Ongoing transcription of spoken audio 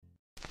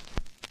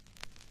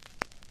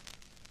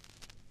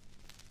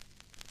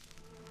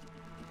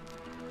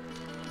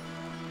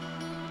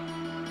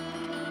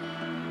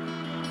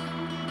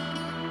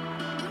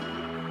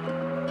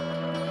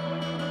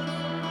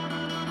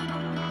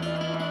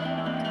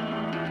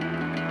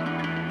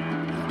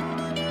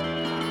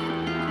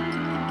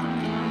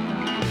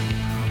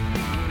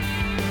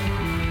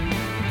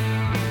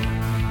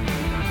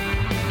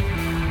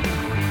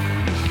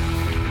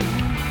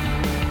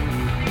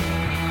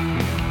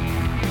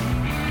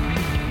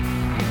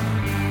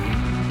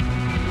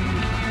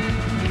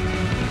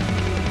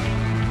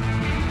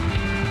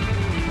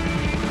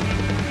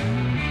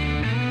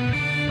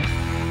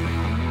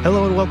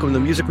Hello and welcome to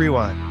Music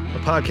Rewind, a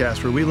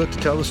podcast where we look to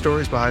tell the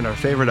stories behind our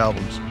favorite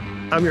albums.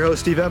 I'm your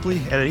host, Steve Epley,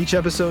 and in each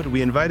episode,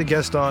 we invite a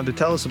guest on to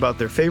tell us about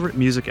their favorite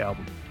music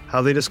album,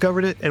 how they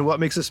discovered it, and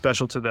what makes it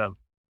special to them.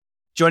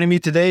 Joining me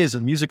today is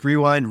a Music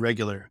Rewind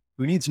regular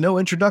who needs no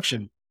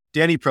introduction,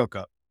 Danny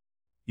Prokop.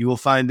 You will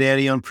find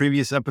Danny on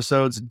previous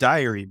episodes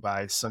Diary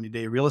by Sunny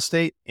Day Real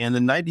Estate and the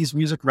 90s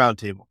Music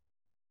Roundtable.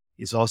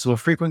 He's also a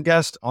frequent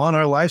guest on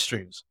our live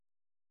streams.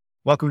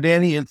 Welcome,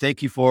 Danny, and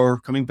thank you for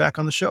coming back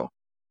on the show.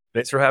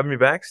 Thanks for having me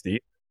back,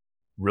 Steve.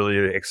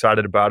 Really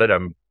excited about it.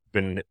 I've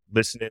been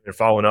listening and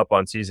following up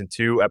on season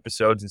 2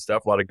 episodes and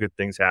stuff. A lot of good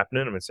things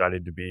happening. I'm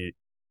excited to be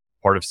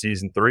part of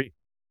season 3.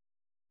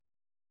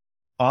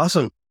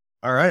 Awesome.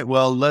 All right.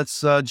 Well,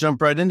 let's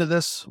jump right into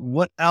this.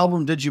 What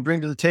album did you bring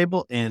to the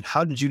table and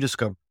how did you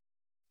discover?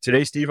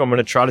 Today, Steve, I'm going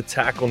to try to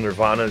tackle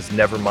Nirvana's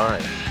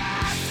Nevermind.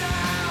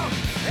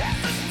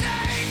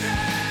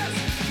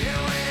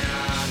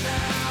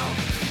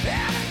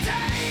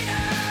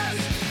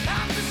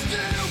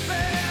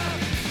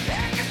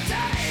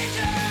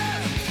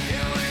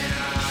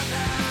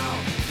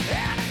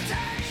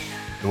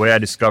 The way I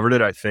discovered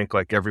it, I think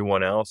like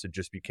everyone else, it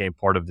just became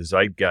part of the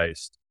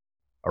zeitgeist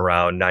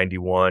around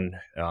 91.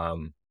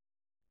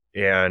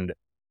 And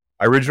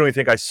I originally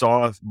think I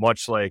saw,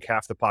 much like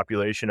half the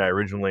population, I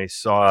originally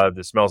saw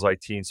the Smells Like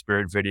Teen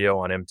Spirit video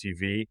on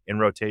MTV in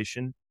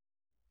rotation.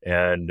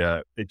 And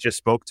it just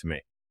spoke to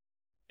me.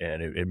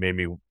 And it made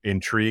me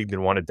intrigued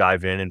and want to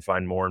dive in and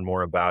find more and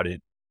more about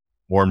it,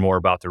 more and more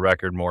about the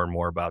record, more and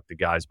more about the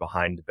guys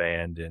behind the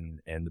band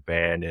and the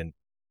band, and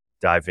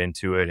dive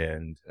into it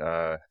and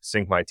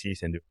sink my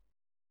teeth into it.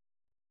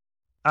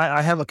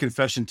 I have a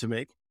confession to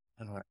make.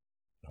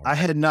 I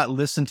had not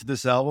listened to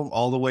this album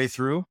all the way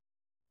through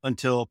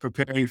until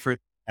preparing for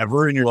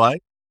Ever in your life?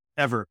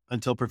 Ever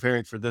until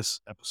preparing for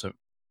this episode.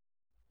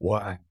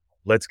 Why?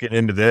 Let's get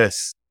into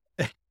this.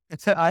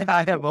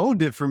 I have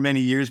owned it for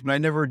many years, but I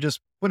never just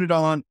put it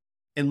on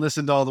and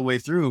listened all the way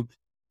through.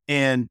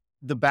 And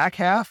the back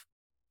half,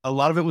 a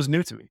lot of it was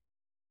new to me.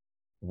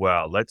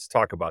 Well, let's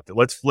talk about that.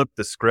 Let's flip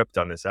the script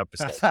on this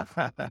episode.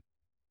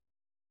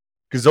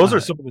 Because those are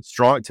some of the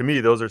strong, to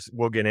me, those are,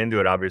 we'll get into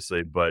it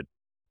obviously, but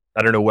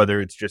I don't know whether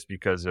it's just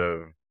because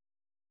of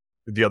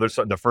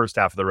the first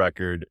half of the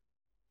record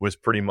was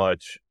pretty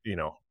much,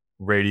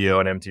 radio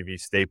and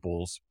MTV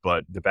staples,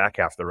 but the back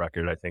half of the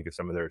record, I think, is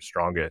some of their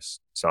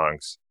strongest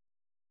songs.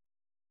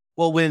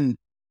 Well, when,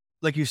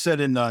 like you said,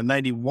 in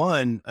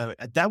 91,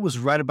 that was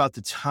right about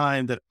the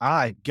time that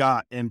I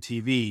got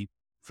MTV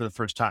for the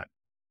first time.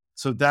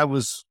 So that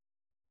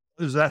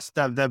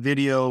that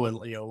video,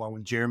 and along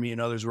with Jeremy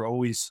and others were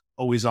always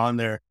on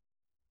there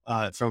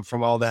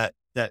from all that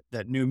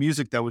new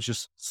music that was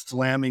just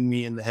slamming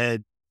me in the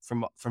head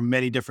from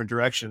many different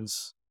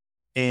directions.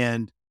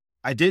 And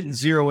I didn't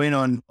zero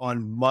in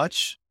on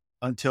much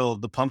until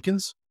the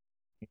Pumpkins.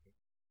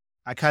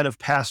 I kind of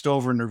passed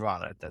over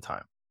Nirvana at that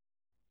time.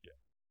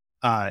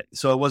 Yeah.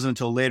 So it wasn't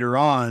until later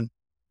on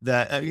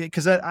that,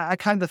 because I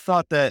kind of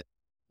thought that,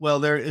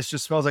 well, it's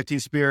just Smells Like Teen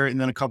Spirit and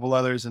then a couple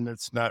others, and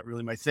it's not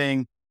really my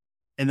thing.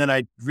 And then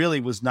I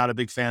really was not a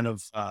big fan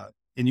of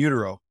In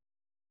Utero.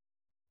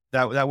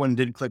 That one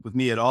didn't click with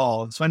me at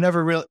all. So I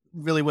never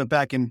really went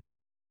back and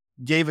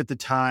gave it the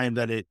time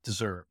that it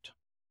deserved.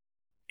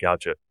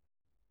 Gotcha.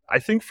 I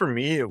think for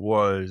me it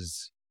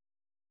was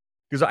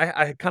because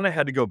I kind of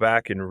had to go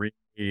back and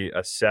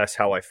reassess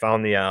how I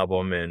found the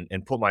album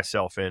and put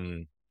myself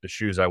in the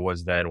shoes I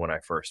was then when I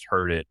first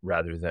heard it,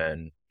 rather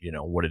than,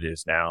 what it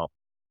is now.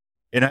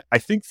 And I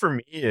think for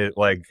me,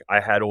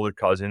 I had older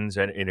cousins,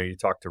 and, you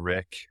talk to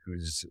Rick,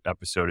 whose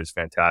episode is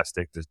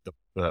fantastic,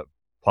 the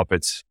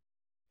Puppets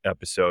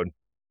episode.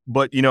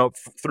 But,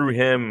 through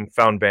him,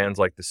 found bands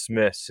like the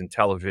Smiths and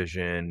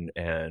Television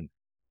and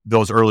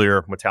those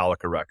earlier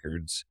Metallica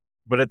records.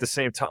 But at the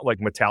same time, like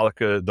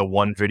Metallica, the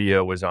one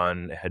video was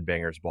on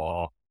Headbangers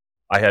Ball.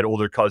 I had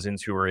older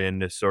cousins who were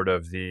into sort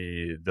of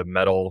the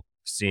metal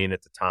scene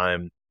at the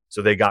time.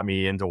 So they got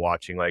me into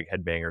watching like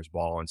Headbangers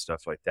Ball and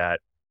stuff like that.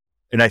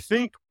 And I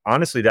think,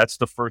 honestly, that's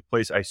the first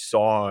place I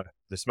saw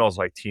the Smells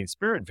Like Teen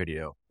Spirit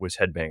video was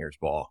Headbangers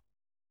Ball.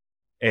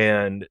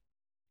 And,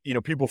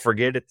 people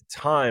forget at the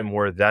time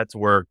that's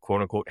where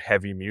quote unquote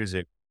heavy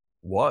music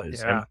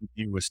was. Yeah.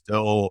 MTV was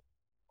still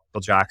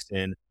Michael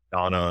Jackson,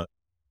 Donna,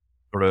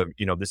 sort of,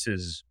 this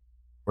is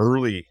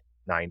early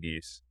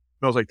 90s.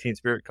 Smells Like Teen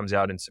Spirit comes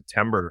out in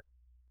September,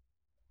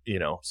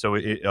 so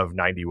of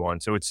 91.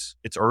 So it's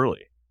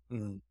early.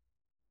 Mm.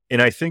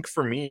 And I think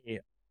for me,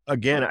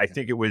 again, I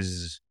think it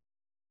was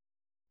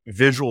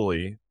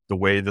visually the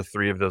way the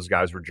three of those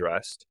guys were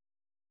dressed.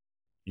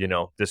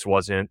 This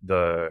wasn't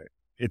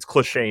it's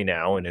cliche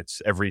now and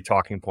it's every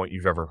talking point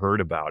you've ever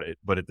heard about it.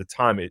 But at the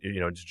time,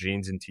 it's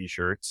jeans and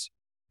t-shirts.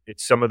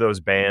 It's some of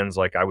those bands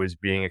like I was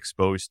being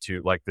exposed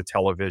to, like the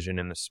Television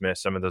and the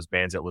Smiths, some of those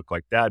bands that look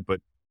like that. But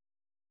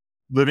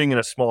living in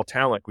a small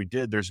town like we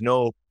did, there's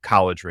no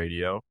college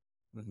radio.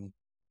 Mm-hmm.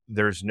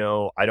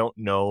 I don't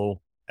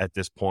know at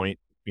this point,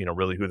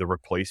 really who the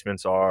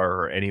Replacements are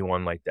or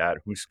anyone like that,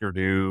 Husker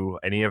Du,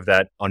 any of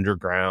that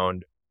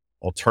underground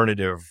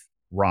alternative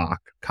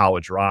rock,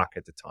 college rock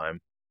at the time.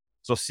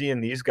 So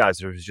seeing these guys,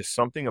 there was just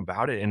something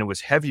about it, and it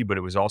was heavy, but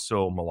it was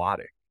also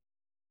melodic.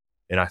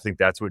 And I think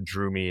that's what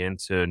drew me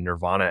into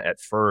Nirvana at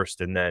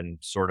first, and then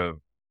sort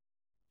of,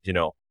 you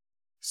know,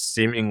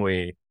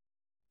 seemingly,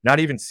 not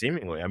even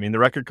seemingly. I mean, the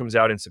record comes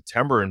out in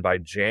September, and by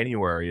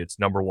January, it's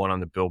number one on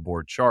the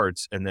Billboard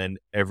charts, and then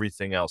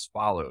everything else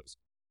follows.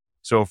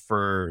 So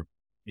for,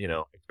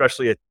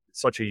 especially at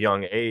such a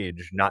young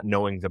age, not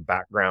knowing the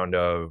background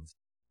of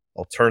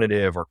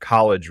alternative or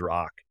college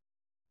rock,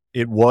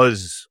 it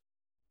was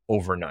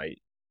overnight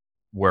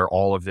where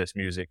all of this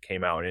music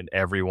came out and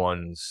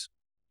everyone's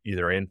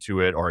either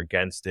into it or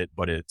against it,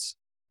 but it's,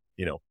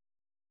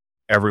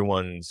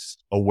 everyone's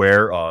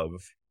aware of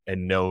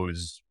and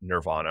knows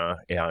Nirvana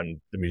and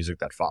the music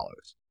that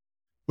follows.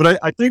 But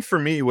I think for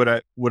me, what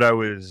I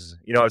was,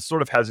 I was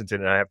sort of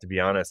hesitant, and I have to be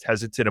honest,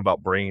 hesitant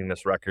about bringing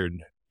this record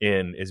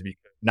in is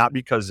not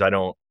because I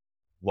don't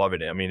love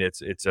it. I mean,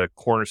 it's a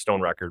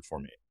cornerstone record for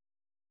me,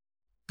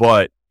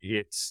 but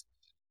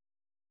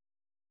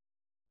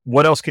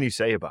what else can you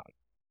say about it?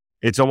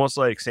 It's almost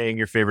like saying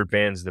your favorite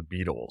band's the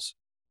Beatles,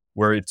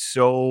 where it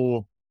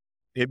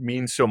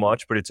means so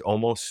much, but it's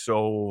almost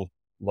so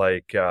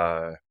like,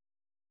 I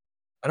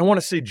don't want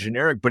to say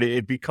generic, but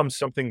it becomes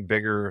something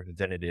bigger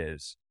than it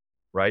is.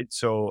 Right.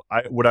 So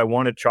what I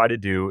want to try to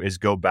do is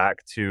go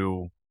back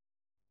to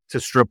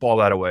strip all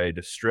that away,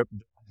 to strip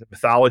the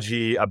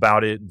mythology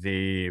about it,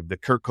 the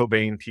Kurt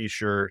Cobain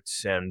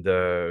t-shirts and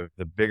the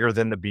bigger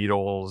than the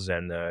Beatles.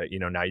 And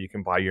now you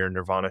can buy your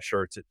Nirvana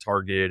shirts at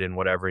Target and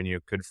whatever, and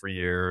you could for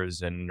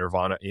years, and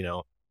Nirvana,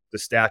 the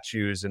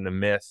statues and the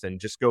myth, and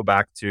just go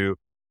back to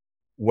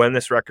when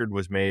this record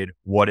was made,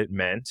 what it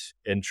meant,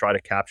 and try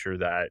to capture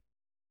that,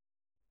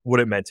 what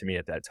it meant to me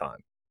at that time.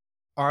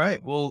 All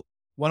right. Well,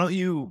 why don't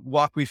you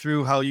walk me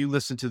through how you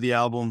listened to the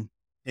album,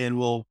 and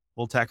we'll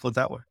tackle it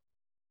that way.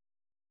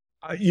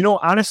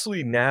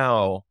 Honestly,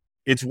 now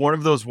it's one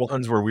of those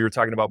ones where we were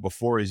talking about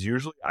before, is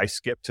usually I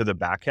skip to the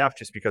back half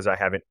just because I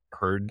haven't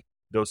heard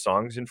those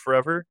songs in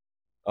forever.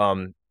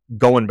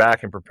 Going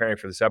back and preparing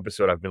for this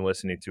episode, I've been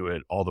listening to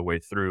it all the way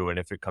through. And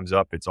if it comes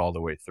up, it's all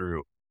the way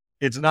through.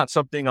 It's not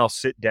something I'll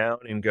sit down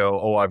and go,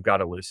 oh, I've got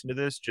to listen to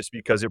this, just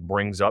because it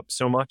brings up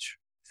so much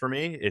for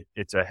me.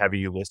 It's a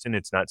heavy listen.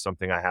 It's not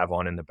something I have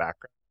on in the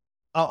background.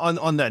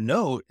 On that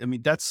note, I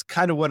mean, that's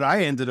kind of what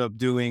I ended up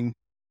doing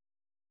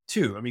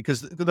too. I mean,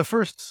 because the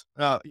first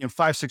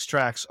 5-6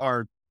 tracks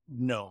are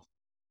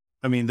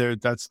I mean,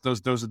 those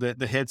are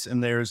the hits,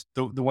 and there's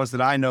the ones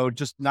that I know,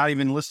 just not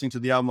even listening to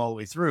the album all the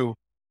way through.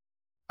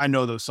 I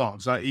know those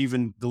songs, not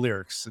even the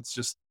lyrics. It's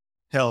just,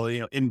 hell,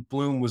 In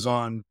Bloom was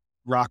on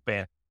Rock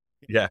Band.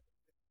 Yeah.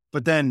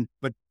 But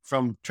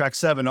from track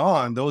 7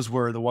 on, those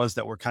were the ones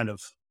that were kind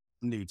of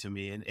new to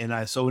me.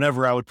 And so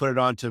whenever I would put it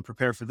on to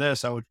prepare for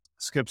this, I would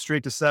skip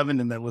straight to 7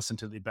 and then listen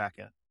to the back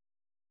end.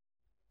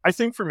 I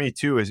think for me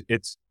too,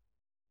 it's,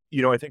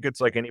 I think it's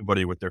like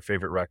anybody with their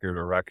favorite record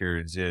or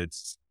records.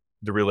 It's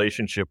the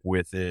relationship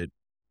with it.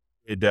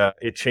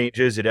 It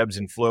changes, it ebbs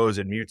and flows,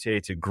 it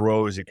mutates, it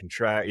grows, it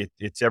contracts.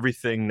 It's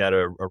everything that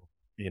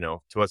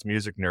to us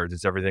music nerds,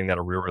 it's everything that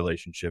a real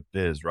relationship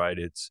is, right?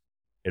 It's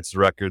the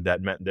record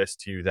that meant this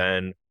to you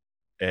then.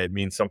 It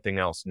means something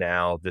else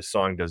now. This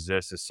song does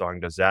this song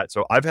does that.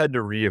 So I've had to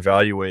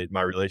reevaluate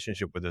my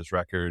relationship with this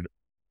record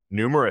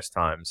numerous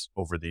times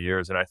over the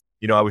years. And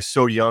I was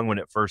so young when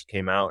it first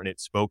came out and it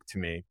spoke to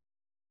me.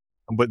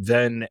 But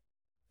then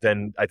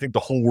I think the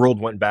whole world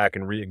went back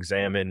and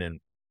re-examined, and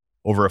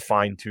over a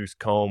fine-tooth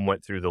comb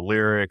went through the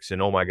lyrics,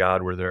 and oh my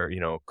God, were there,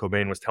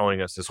 Cobain was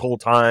telling us this whole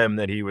time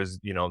that he was,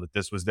 that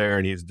this was there,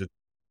 and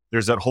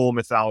there's that whole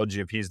mythology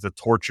of he's the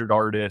tortured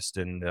artist,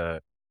 and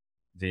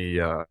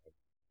there's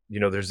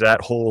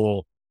that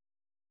whole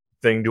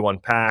thing to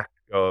unpack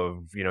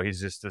of,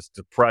 he's just this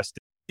depressed.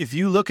 If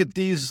you look at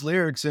these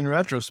lyrics in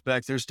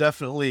retrospect, there's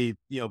definitely,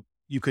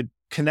 you could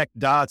connect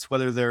dots,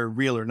 whether they're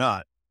real or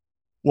not.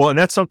 Well, and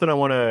that's something I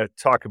want to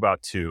talk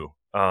about too,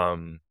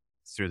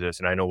 through this,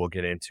 and I know we'll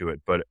get into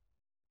it, but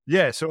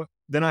yeah, so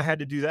then I had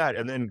to do that.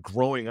 And then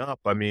growing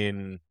up, I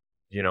mean,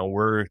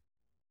 we're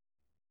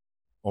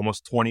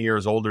almost 20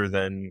 years older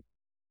than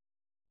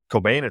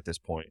Cobain at this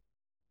point,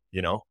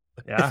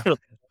 Yeah.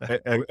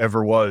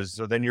 ever was.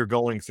 So then you're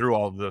going through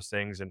all of those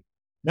things, and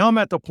now I'm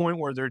at the point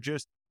where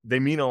they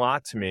mean a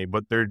lot to me,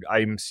 but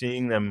I'm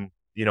seeing them,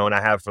 and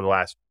I have for the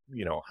last,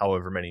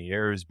 however many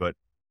years, but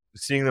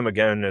seeing them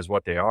again as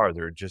what they are,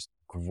 they're just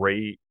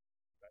great.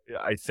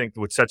 I think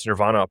what sets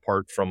Nirvana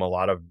apart from a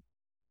lot of,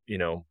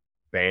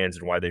 bands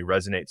and why they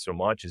resonate so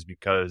much is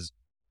because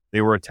they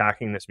were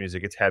attacking this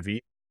music. It's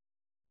heavy,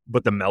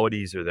 but the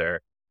melodies are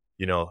there.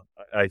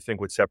 I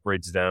think what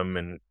separates them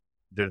and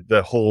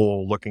the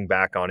whole looking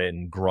back on it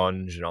and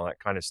grunge and all that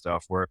kind of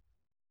stuff, where,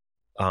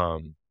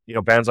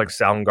 bands like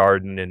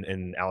Soundgarden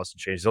and Alice in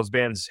Chains, those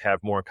bands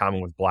have more in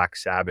common with Black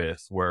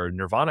Sabbath, where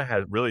Nirvana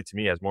has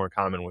more in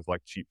common with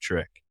like Cheap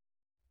Trick.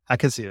 I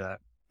can see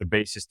that. The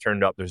bass is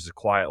turned up. There's a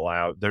quiet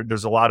loud.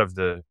 There's a lot of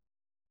the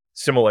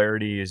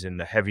similarities and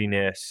the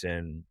heaviness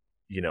and,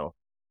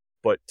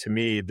 But to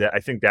me, that I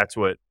think that's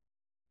what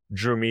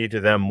drew me to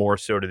them more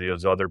so to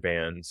those other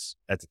bands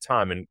at the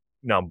time. And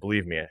now,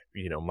 believe me,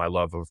 my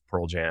love of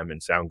Pearl Jam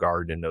and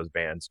Soundgarden and those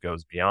bands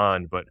goes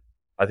beyond. But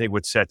I think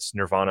what sets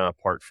Nirvana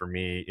apart for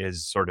me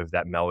is sort of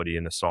that melody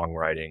and the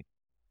songwriting,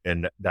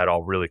 and that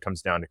all really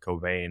comes down to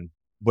Cobain.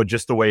 But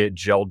just the way it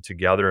gelled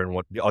together and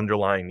what the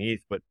underlying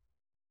need. But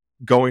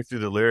going through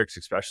the lyrics,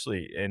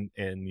 especially,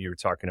 and you were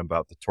talking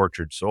about the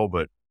tortured soul,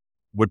 but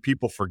what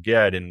people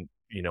forget, and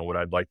what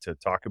I'd like to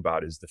talk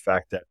about, is the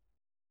fact that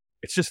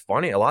it's just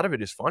funny. A lot of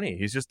it is funny.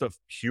 He's just a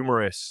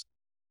humorous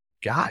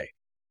guy.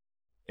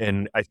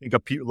 And I think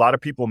a lot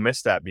of people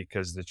miss that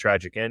because the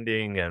tragic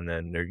ending, and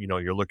then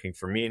you're looking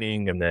for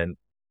meaning, and then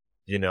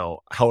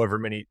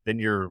then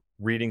you're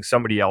reading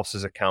somebody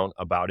else's account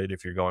about it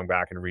if you're going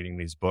back and reading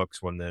these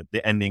books when the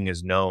ending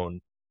is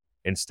known,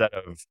 instead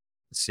of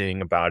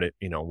seeing about it,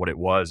 what it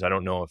was. I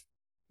don't know if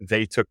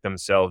they took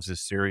themselves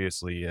as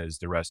seriously as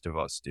the rest of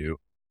us do,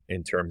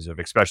 in terms of,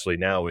 especially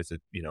now with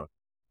it,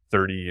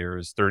 30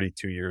 years,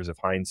 32 years of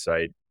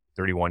hindsight,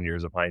 31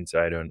 years of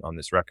hindsight on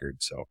this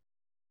record. So.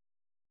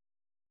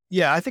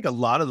 Yeah, I think a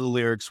lot of the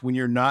lyrics, when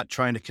you're not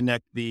trying to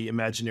connect the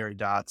imaginary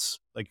dots,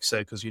 like you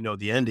said, because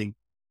the ending,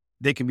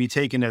 they can be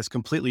taken as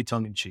completely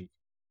tongue in cheek.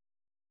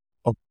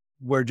 Oh.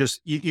 Where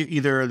just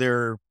either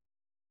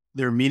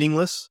they're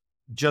meaningless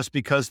just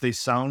because they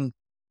sound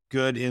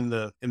good in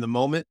the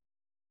moment,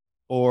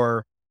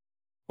 or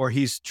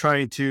he's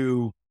trying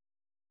to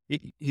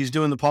he's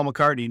doing the Paul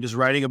McCartney and just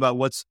writing about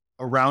what's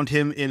around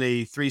him in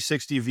a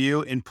 360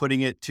 view and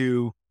putting it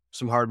to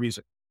some hard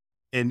music,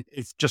 and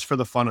it's just for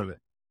the fun of it.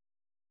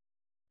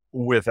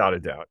 Without a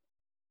doubt.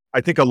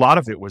 I think a lot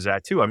of it was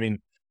that too. I mean,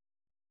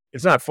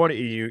 it's not funny,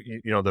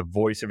 you know, the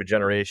voice of a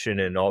generation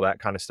and all that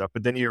kind of stuff.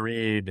 But then you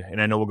read, and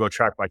I know we'll go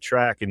track by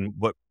track, and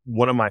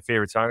one of my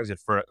favorite songs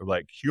for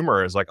like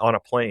humor is like On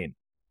a Plane.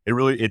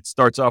 It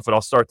starts off, and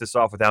I'll start this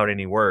off without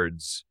any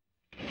words.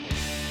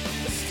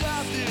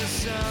 Start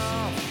this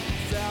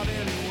off without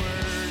any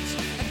words.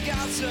 I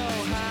got so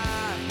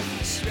high,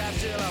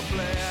 scratched till I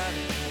bled.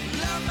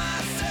 Love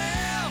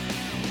myself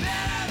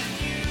better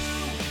than you.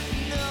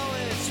 Know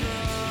it's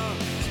wrong,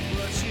 so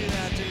what should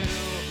I do?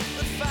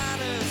 The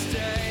finest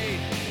day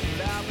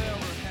I've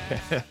ever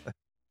had.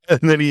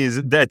 And then he's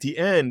at the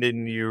end,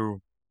 and you're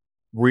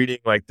reading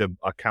like the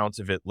accounts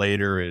of it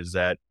later, is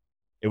that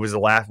it was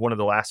one of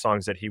the last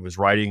songs that he was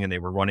writing, and they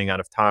were running out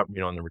of time, you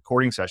know, in the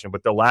recording session.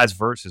 But the last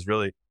verse is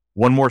really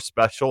one more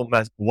special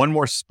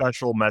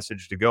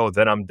message to go.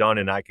 Then I'm done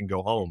and I can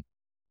go home.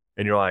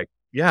 And you're like,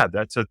 yeah,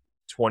 that's a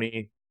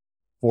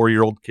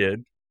 24-year-old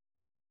kid,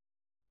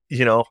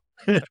 you know,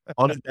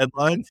 on a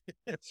deadline.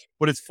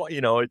 But it's fun,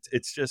 you know.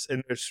 It's just,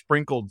 and they're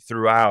sprinkled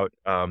throughout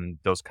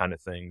those kind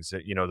of things,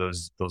 you know,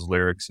 those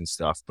lyrics and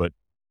stuff. But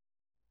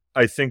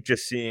I think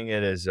just seeing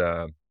it as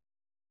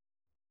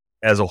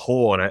a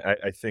whole, and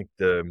I think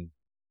the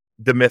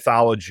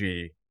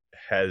mythology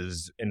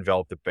has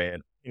enveloped the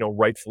band, you know,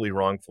 rightfully,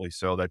 wrongfully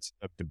so. That's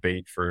a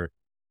debate for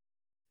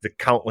the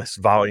countless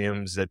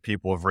volumes that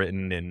people have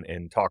written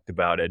and talked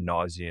about ad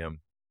nauseum.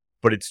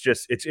 But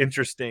it's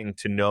interesting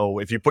to know,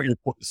 if you put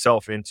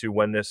yourself into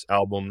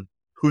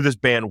who this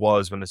band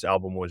was when this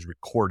album was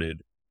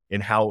recorded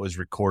and how it was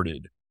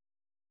recorded.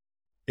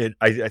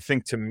 I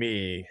think, to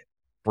me,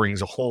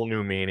 brings a whole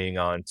new meaning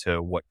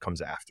onto what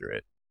comes after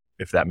it,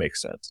 if that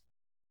makes sense.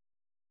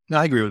 No,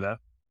 I agree with that.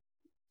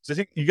 So I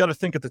think you got to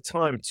think at the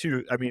time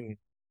too. I mean,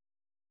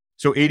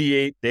 so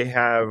 88, they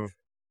have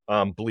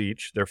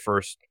Bleach, their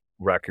first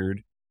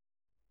record,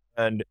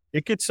 and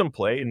it gets some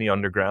play in the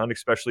underground,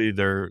 especially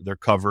their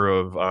cover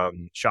of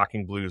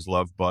Shocking Blues'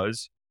 Love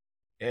Buzz.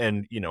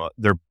 And, you know,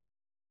 they're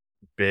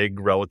big,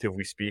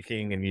 relatively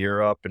speaking, in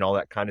Europe and all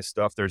that kind of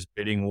stuff. There's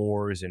bidding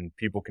wars, and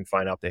people can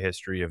find out the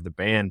history of the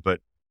band. But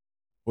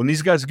when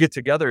these guys get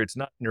together, it's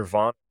not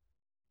Nirvana,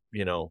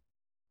 you know,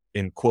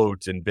 in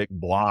quotes, in big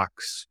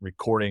blocks,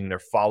 recording their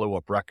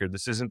follow-up record.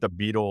 This isn't the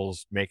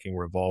Beatles making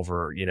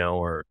Revolver, you know,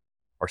 or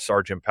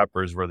Sgt.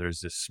 Pepper's, where there's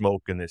this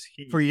smoke and this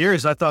heat. For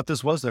years, I thought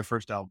this was their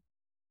first album.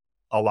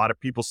 A lot of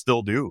people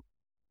still do,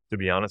 to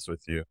be honest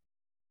with you.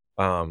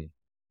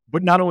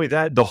 But not only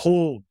that, the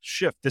whole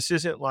shift. This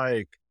isn't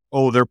like,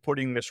 oh, they're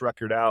putting this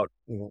record out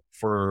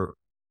for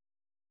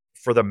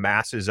the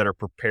masses that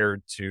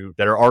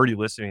are already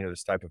listening to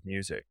this type of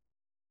music.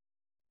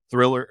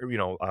 Thriller, you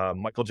know,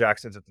 Michael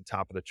Jackson's at the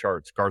top of the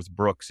charts. Garth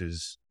Brooks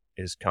is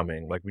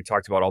coming. Like we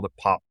talked about, all the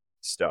pop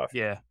stuff.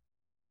 Yeah.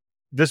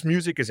 This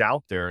music is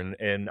out there,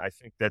 and I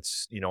think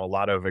that's, you know, a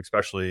lot of,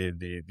 especially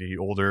the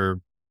older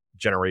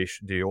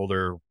generation, the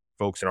older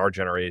folks in our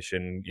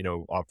generation, you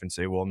know, often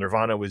say, well,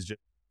 Nirvana was just,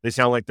 they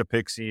sound like the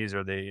Pixies,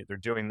 or they're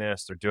doing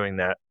this, they're doing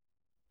that.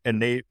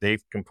 And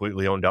they've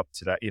completely owned up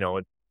to that. You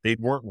know, they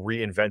weren't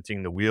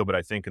reinventing the wheel, but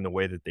I think in the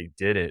way that they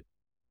did it,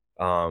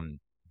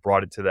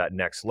 brought it to that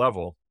next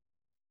level.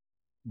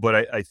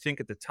 But I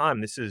think at the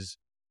time,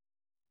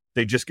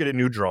 they just get a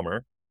new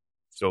drummer.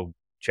 So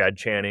Chad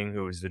Channing,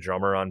 who is the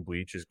drummer on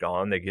Bleach, is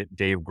gone. They get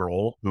Dave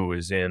Grohl, who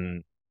is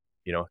in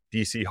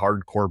DC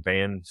hardcore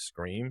band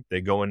Scream.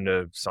 They go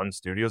into Sun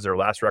Studios. Their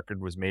last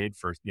record was made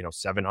for,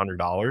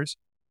 $700.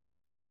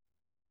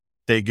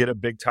 They get a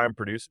big time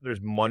producer.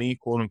 There's money,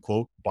 quote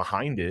unquote,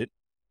 behind it.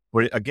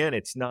 But again,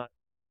 it's not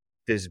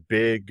this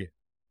big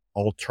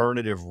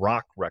alternative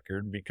rock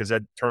record because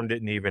that term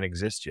didn't even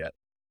exist yet.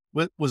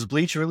 Was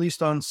Bleach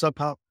released on Sub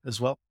Pop as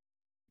well?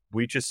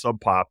 Bleach is Sub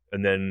Pop.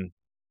 And then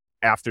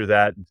after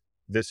that,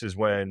 this is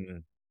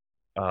when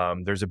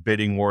there's a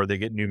bidding war. They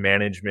get new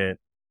management.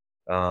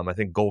 I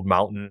think Gold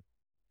Mountain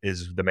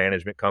is the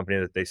management company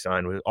that they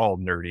signed with. All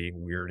nerdy,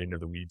 weird, into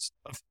the weeds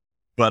stuff.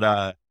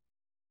 But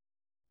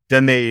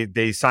then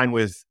they sign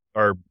with,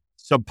 or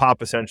Sub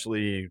Pop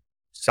essentially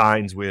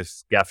signs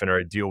with Geffen, or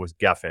a deal with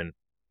Geffen,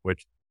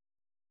 which,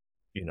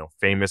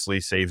 famously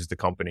saves the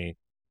company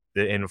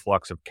the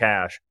influx of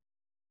cash.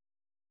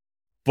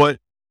 But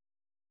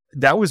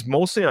that was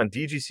mostly on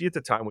DGC at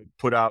the time.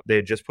 They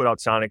had just put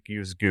out Sonic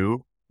Youth's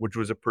Goo, which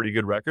was a pretty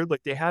good record.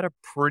 Like, they had a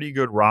pretty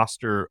good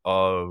roster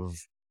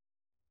of,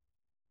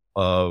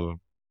 for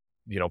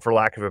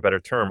lack of a better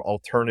term,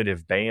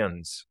 alternative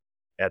bands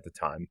at the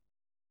time.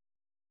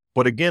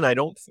 But again,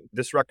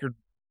 this record,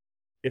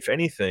 if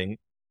anything,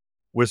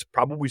 was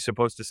probably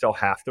supposed to sell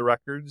half the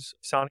records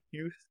of Sonic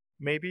Youth,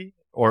 maybe,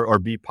 or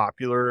be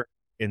popular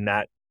in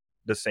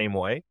the same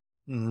way.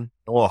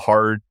 Mm-hmm. A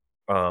hard,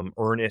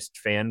 earnest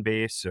fan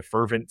base, a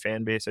fervent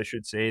fan base, I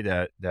should say,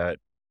 that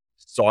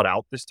sought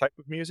out this type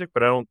of music.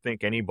 But I don't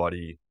think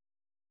anybody,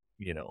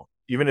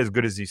 even as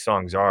good as these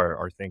songs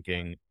are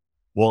thinking,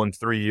 well, in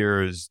 3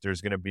 years,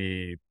 there's going to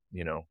be,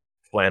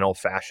 flannel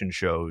fashion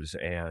shows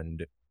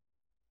and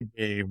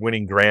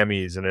winning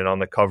Grammys and then on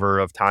the cover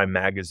of Time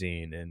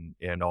magazine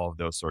and all of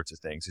those sorts of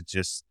things. It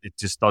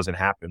just doesn't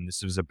happen.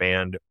 This was a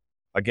band,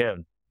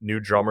 again, new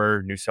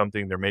drummer, new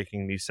something. They're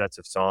making these sets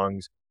of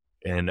songs.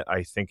 And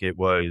I think it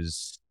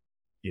was,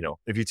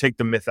 if you take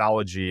the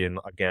mythology and,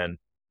 again,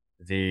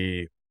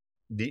 the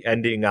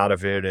ending out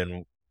of it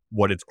and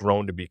what it's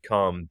grown to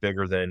become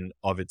bigger than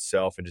of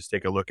itself, and just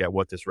take a look at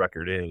what this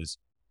record is,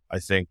 I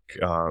think,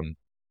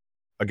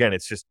 again,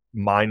 it's just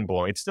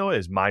mind-blowing. It still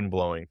is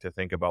mind-blowing to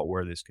think about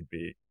where this could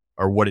be,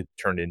 or what it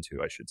turned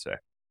into, I should say.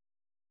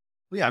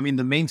 Yeah, I mean,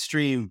 the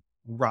mainstream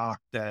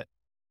rock that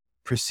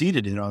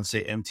preceded it on,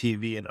 say,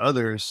 MTV and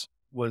others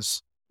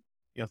was,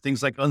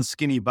 things like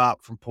Unskinny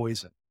Bop from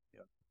Poison,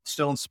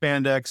 still in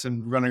spandex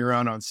and running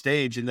around on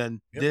stage. And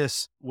then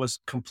This was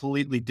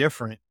completely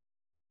different.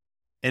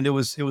 And it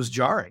was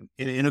jarring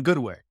in a good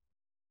way.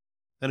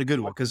 In a good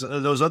way. Because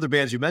those other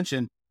bands you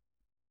mentioned,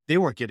 they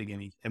weren't getting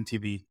any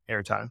MTV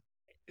airtime.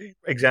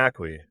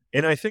 Exactly.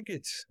 And I think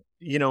it's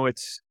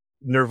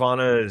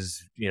Nirvana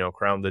is,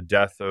 crowned the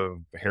death of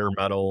hair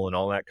metal and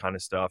all that kind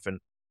of stuff. And,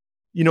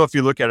 if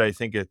you look at it, I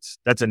think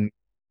that's a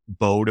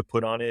bow to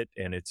put on it.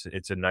 And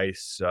it's a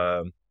nice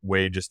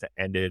way just to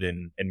end it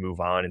and move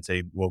on and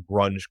say, well,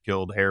 grunge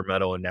killed hair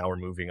metal and now we're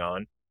moving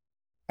on.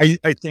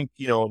 I think,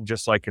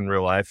 just like in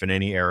real life, in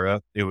any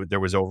era, there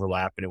was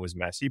overlap and it was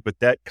messy, but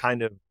that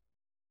kind of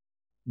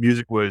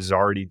music was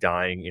already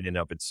dying in and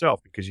of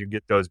itself, because you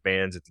get those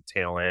bands at the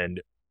tail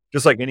end,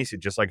 just like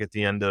at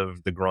the end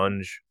of the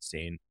grunge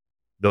scene,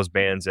 those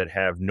bands that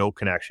have no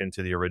connection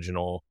to the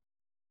original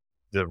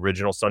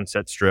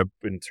Sunset Strip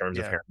in terms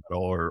of hair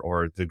metal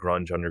or the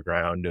grunge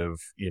underground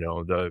of,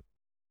 the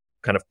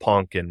kind of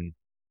punk and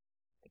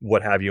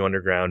what have you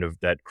underground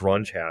of that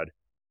grunge had.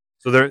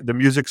 So the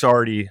music's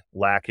already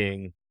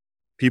lacking.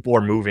 People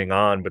are moving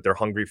on, but they're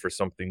hungry for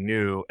something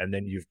new. And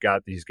then you've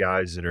got these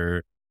guys that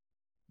are,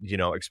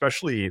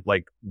 especially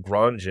like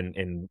grunge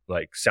and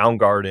like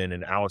Soundgarden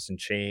and Alice in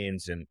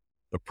Chains and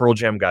the Pearl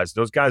Jam guys.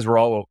 Those guys were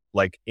all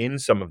like in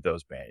some of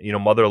those bands.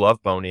 Mother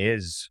Love Bone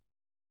is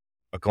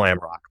a glam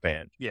rock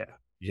band. Yeah.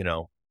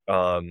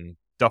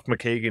 Duff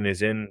McKagan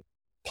is in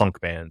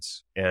punk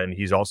bands, and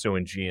he's also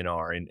in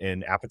GNR,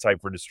 and Appetite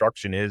for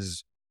Destruction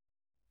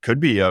could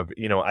be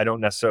I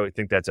don't necessarily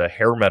think that's a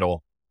hair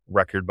metal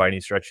record by any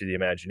stretch of the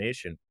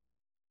imagination.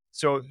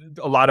 So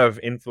a lot of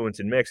influence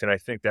and mix. And I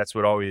think that's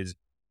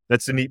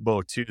the neat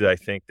bow too, that I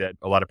think that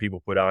a lot of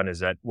people put on, is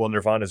that, well,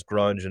 Nirvana's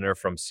grunge and they're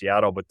from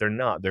Seattle, but they're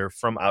not. They're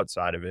from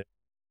outside of it.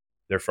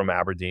 They're from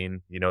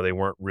Aberdeen. They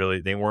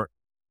weren't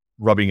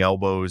rubbing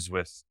elbows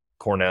with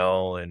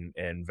Cornell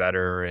and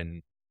Vedder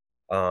and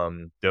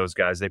those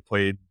guys. They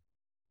played,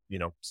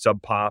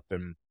 Sub Pop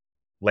and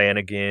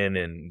Lanigan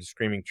and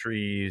Screaming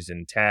Trees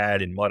and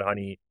Tad and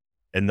Mudhoney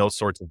and those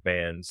sorts of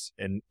bands.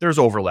 And there's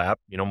overlap,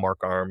 Mark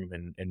Arm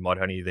and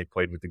Mudhoney, they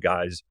played with the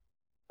guys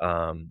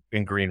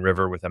in Green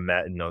River with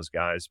Ahmet and those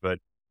guys. But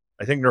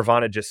I think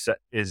Nirvana just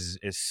is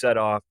set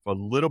off a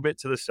little bit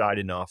to the side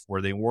enough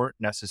where they weren't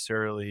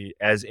necessarily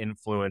as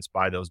influenced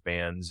by those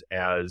bands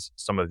as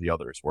some of the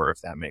others were,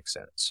 if that makes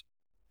sense.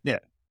 Yeah.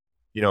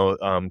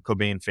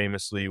 Cobain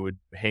famously would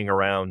hang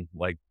around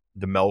like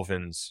the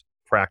Melvins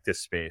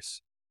practice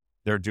space.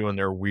 They're doing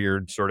their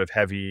weird sort of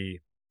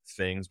heavy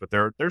things, but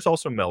there's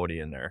also melody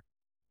in there.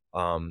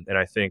 And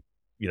I think,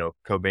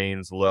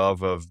 Cobain's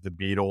love of the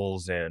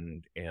Beatles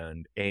and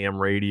AM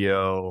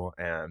radio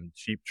and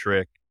Cheap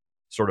Trick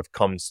sort of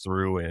comes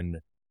through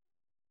in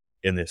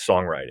in the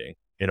songwriting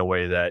in a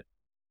way that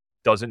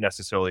doesn't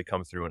necessarily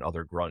come through in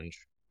other grunge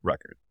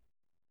records.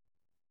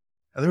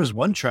 There was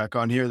one track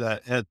on here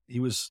that he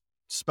was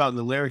spouting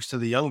the lyrics to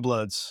the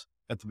Youngbloods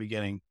at the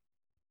beginning.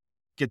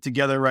 Get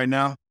together right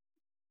now.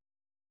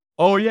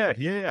 Oh yeah,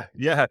 yeah.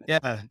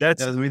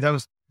 That's, I mean,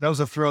 that was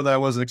a throw that I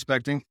wasn't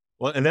expecting.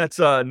 Well, and that's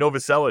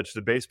Novoselic,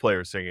 the bass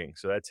player, singing.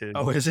 So that's his.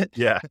 Oh, is it?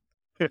 Yeah.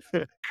 Come on,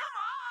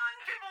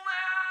 people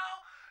now,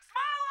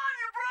 smile on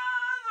your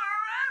brother,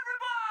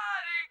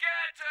 everybody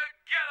get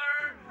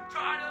together,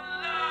 try to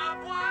love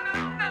one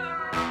another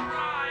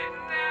right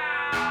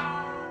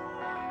now.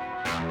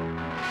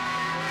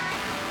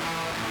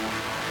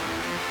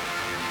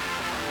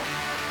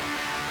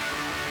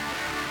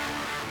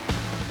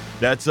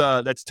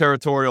 That's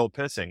territorial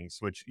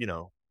pissings, which, you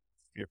know,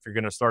 if you're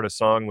going to start a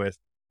song with,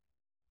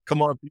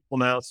 come on, people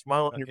now,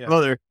 smile on your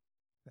brother.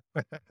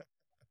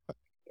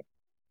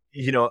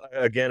 You know,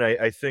 again,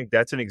 I think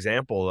that's an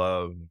example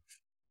of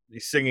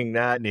he's singing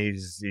that and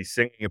he's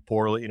singing it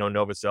poorly. You know,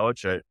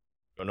 Novoselic, I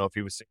don't know if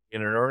he was singing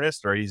in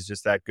earnest or he's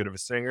just that good of a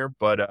singer,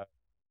 but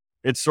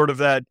it's sort of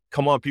that,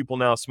 come on, people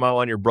now, smile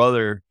on your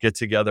brother, get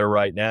together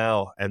right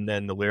now. And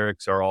then the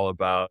lyrics are all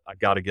about, I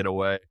got to get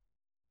away,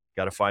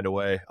 got to find a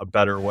way, a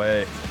better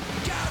way.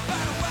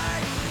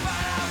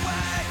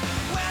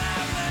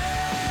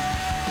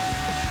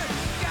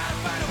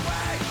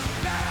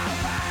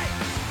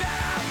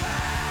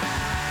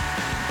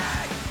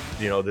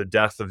 You know, the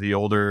death of the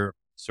older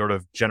sort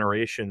of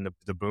generation,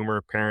 the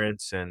boomer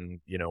parents, and,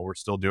 you know, we're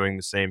still doing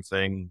the same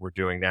thing we're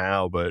doing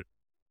now, but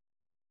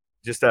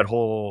just that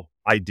whole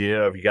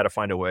idea of you got to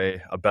find a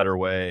way, a better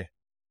way.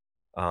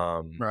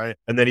 Right.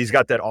 And then he's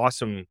got that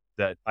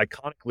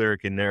iconic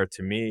lyric in there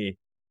to me,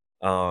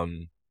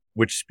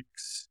 which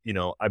speaks, you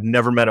know, I've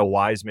never met a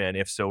wise man.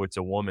 If so, it's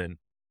a woman.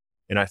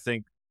 And I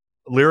think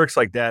lyrics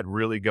like that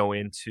really go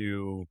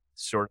into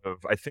sort of,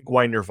 I think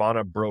why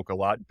Nirvana broke a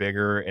lot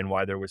bigger and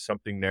why there was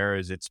something there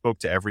is it spoke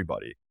to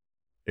everybody.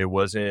 It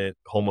wasn't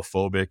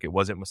homophobic. It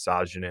wasn't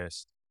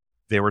misogynist.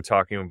 They were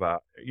talking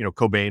about, you know,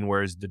 Cobain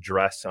wears the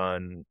dress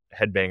on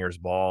Headbangers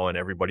Ball and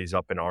everybody's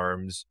up in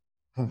arms.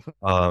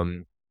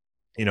 You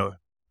know,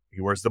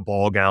 he wears the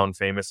ball gown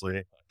famously.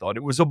 I thought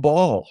it was a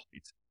ball.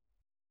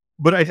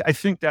 But I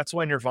think that's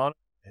why Nirvana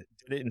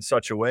did it in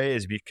such a way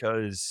is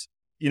because,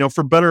 you know,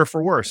 for better or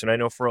for worse. And I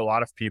know for a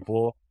lot of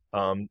people,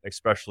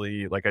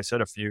 especially, like I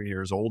said, a few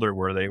years older,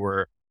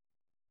 where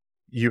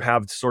you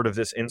have sort of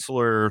this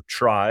insular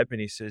tribe.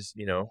 And he says,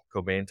 you know,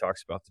 Cobain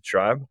talks about the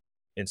tribe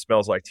and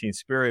Smells Like Teen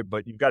Spirit,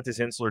 but you've got this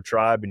insular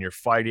tribe and you're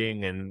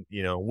fighting. And,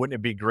 you know, wouldn't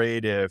it be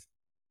great if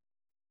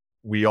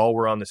we all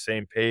were on the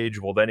same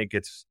page? Well, then it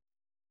gets,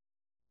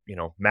 you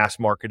know, mass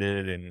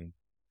marketed and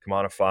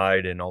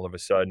commodified. And all of a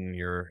sudden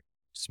your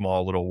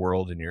small little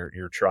world and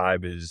your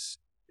tribe is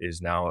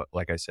now,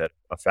 like I said,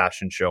 a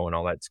fashion show and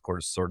all that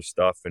sort of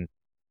stuff. And,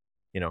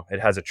 you know, it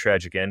has a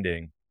tragic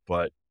ending,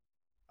 but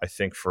I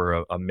think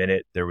for a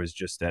minute there was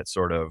just that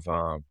sort of,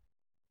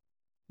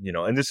 you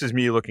know, and this is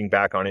me looking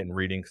back on it and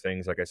reading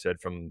things, like I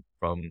said, from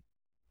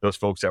those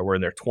folks that were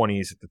in their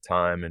 20s at the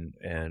time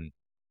and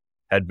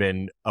had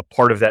been a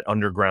part of that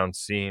underground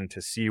scene,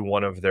 to see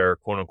one of their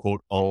quote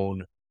unquote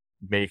own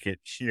make it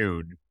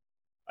huge.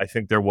 I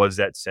think there was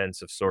that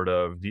sense of sort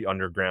of the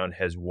underground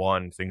has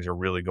won, things are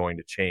really going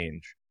to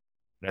change.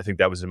 And I think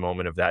that was a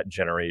moment of that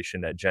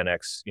generation, that Gen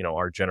X, you know,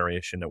 our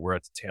generation that we're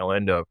at the tail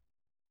end of.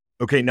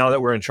 Okay, now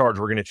that we're in charge,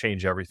 we're going to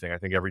change everything. I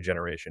think every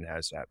generation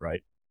has that,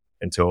 right?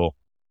 Until,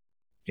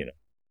 you know,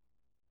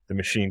 the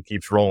machine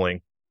keeps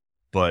rolling.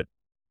 But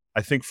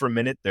I think for a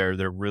minute there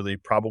really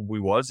probably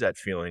was that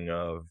feeling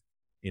of,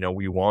 you know,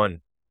 we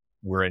won.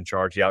 We're in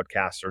charge. The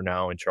outcasts are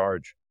now in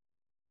charge.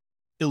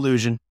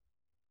 Illusion.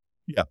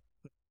 Yeah.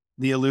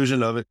 The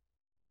illusion of it.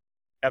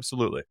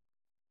 Absolutely.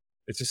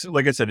 It's just,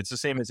 like I said, it's the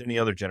same as any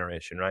other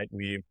generation, right?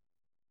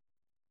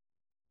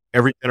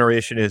 Every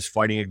generation is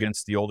fighting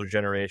against the older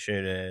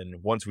generation.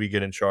 And once we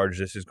get in charge,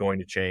 this is going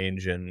to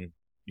change. And,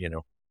 you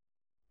know,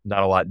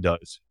 not a lot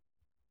does,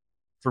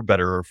 for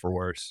better or for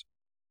worse.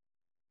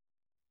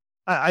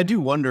 I do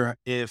wonder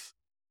if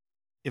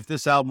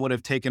this album would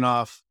have taken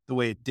off the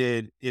way it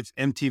did if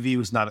MTV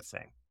was not a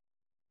thing.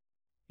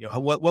 You know,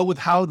 what with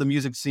how the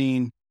music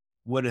scene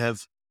would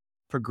have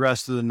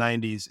progressed through the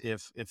 90s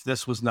if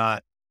this was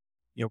not,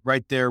 you know,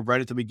 right there, right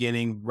at the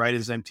beginning, right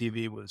as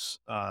MTV was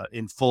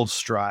in full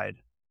stride.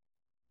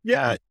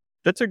 Yeah,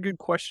 that's a good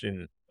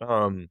question.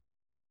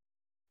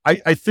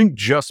 I think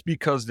just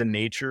because the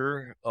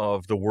nature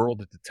of the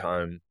world at the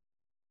time,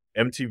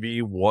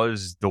 MTV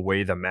was the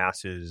way the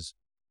masses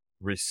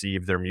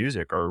received their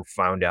music or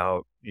found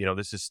out, you know,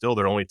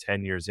 they're only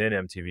 10 years in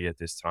MTV at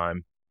this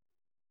time.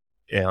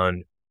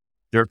 And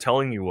they're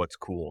telling you what's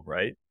cool,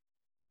 right?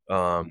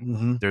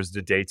 There's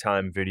the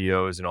daytime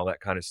videos and all that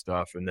kind of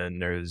stuff. And then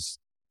there's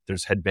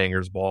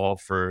Headbangers Ball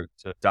to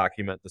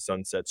document the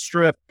Sunset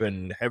Strip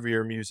and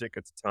heavier music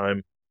at the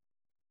time.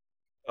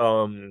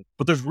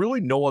 But there's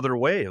really no other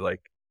way.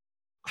 Like,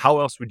 how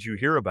else would you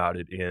hear about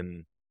it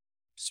in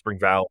Spring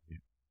Valley?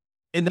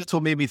 And that's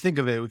what made me think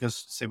of it,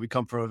 because say we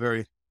come from a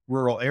very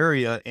rural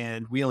area,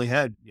 and we only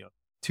had,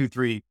 2,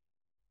 3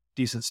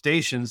 decent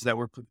stations that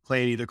were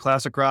playing either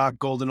classic rock,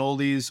 golden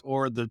oldies,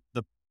 or the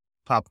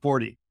pop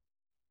 40.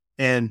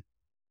 And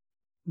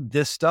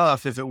this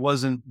stuff, if it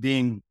wasn't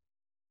being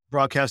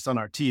broadcast on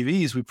our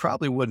TVs, we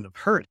probably wouldn't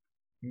have heard it.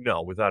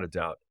 No, without a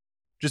doubt.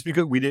 Just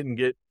because we didn't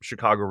get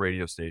Chicago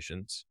radio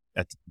stations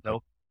at the time.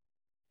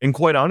 And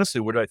quite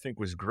honestly, what I think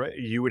was great,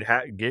 you would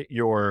get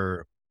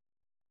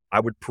I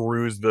would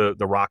peruse the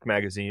rock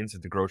magazines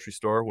at the grocery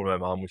store when my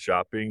mom was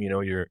shopping.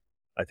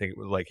 I think it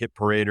was like Hit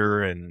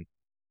Parader and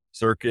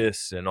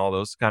Circus and all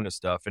those kind of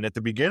stuff. And at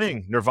the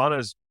beginning,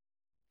 Nirvana's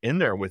in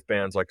there with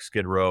bands like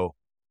Skid Row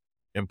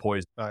and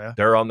Poison. Oh, yeah.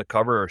 They're on the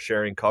cover or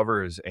sharing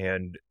covers.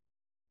 And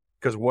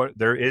because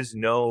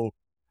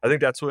I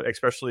think that's what,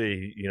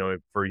 especially,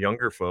 for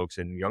younger folks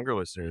and younger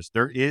listeners,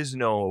 there is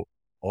no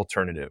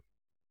alternative.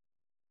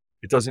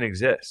 It doesn't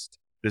exist.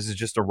 This is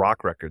just a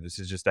rock record. This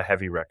is just a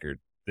heavy record.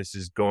 This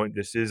is on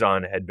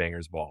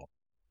Headbangers Ball.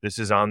 This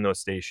is on those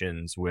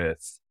stations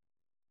with,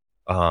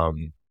 I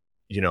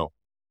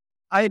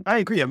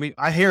agree. I mean,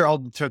 I hear all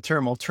the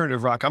term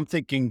alternative rock. I'm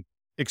thinking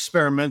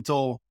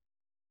experimental,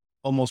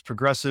 almost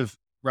progressive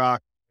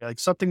rock, like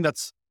something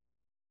that's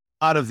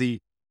out of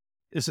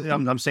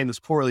I'm saying this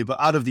poorly, but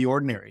out of the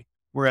ordinary.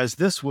 Whereas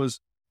this was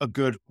a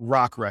good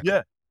rock record.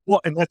 Yeah.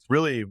 Well, and that's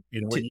really,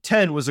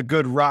 10 was a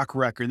good rock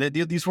record.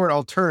 These weren't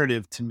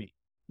alternative to me.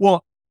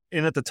 Well,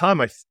 and at the time,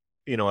 I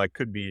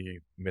could be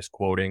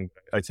misquoting.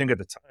 I think at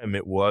the time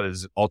it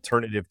was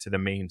alternative to the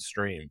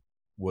mainstream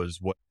was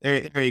what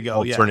there you go.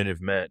 Alternative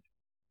meant.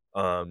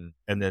 And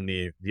then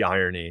the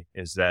irony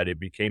is that it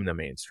became the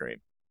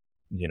mainstream,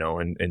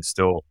 and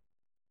still,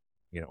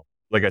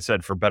 like I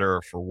said, for better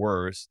or for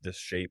worse, this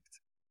shaped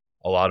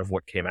a lot of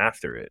what came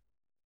after it.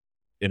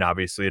 And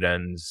obviously it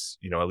ends,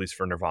 at least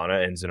for Nirvana,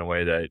 ends in a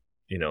way that,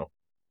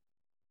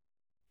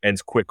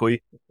 ends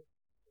quickly.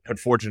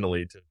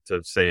 Unfortunately,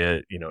 to say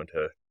it, and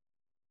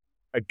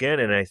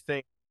I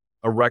think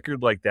a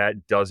record like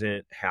that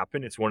doesn't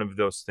happen. It's one of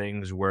those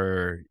things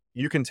where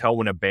you can tell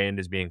when a band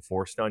is being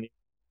forced on you,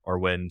 or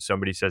when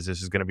somebody says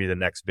this is going to be the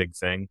next big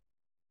thing,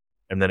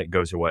 and then it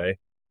goes away.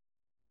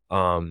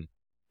 I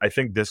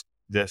think this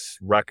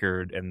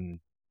record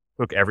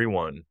took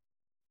everyone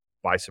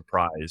by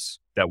surprise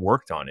that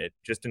worked on it,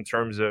 just in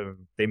terms of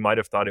they might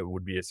have thought it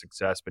would be a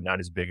success, but not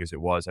as big as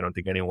it was. I don't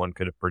think anyone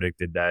could have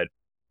predicted that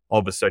all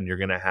of a sudden you're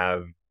going to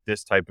have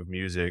this type of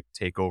music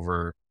take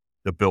over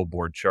the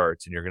Billboard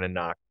charts and you're going to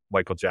knock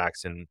Michael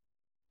Jackson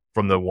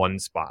from the one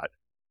spot.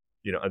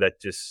 That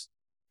just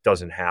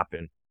doesn't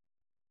happen.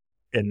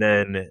 And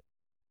then,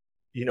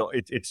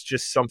 it's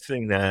just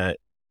something that,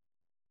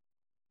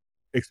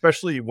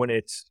 especially when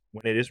it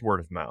is word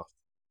of mouth,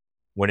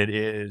 when it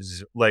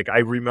is like, I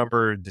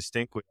remember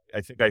distinctly, I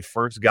think I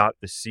first got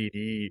the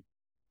CD,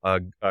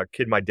 a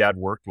kid my dad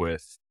worked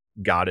with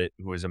got it,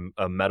 who was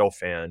a metal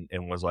fan,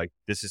 and was like,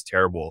 this is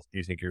terrible. Do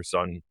you think your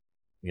son,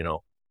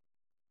 your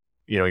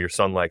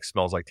son like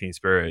Smells Like Teen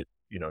Spirit,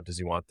 does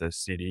he want this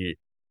CD?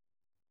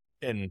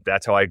 And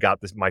that's how I got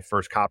my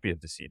first copy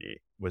of the CD,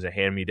 was a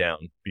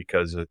hand-me-down,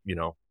 because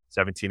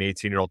 17,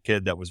 18-year-old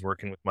kid that was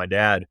working with my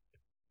dad,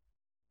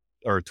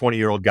 or a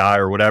 20-year-old guy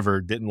or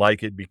whatever, didn't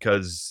like it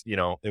because,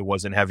 it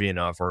wasn't heavy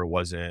enough, or it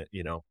wasn't,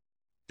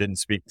 didn't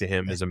speak to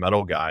him as a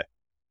metal guy.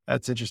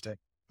 That's interesting.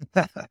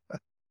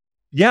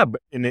 Yeah.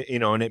 But,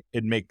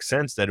 it makes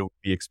sense that it would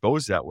be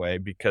exposed that way,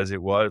 because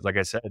it was, like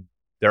I said,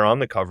 they're on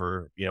the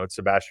cover, it's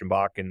Sebastian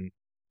Bach, and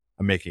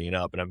I'm making it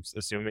up, and I'm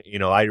assuming,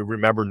 I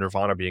remember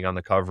Nirvana being on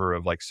the cover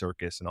of like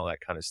Circus and all that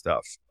kind of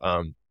stuff.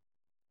 And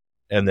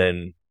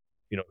then,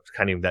 it's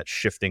kind of that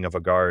shifting of a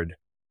guard,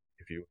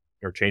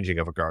 or changing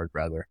of a guard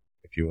rather,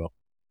 if you will.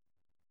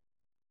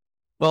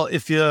 Well,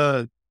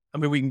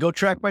 we can go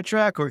track by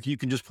track, or you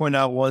can just point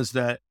out ones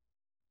that,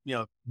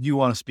 you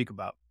want to speak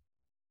about.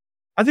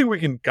 I think we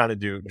can kind of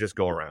just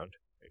go around,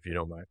 if you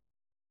don't mind.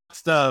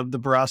 It's the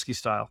Borowski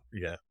style.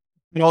 Yeah.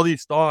 And all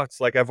these thoughts,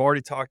 like I've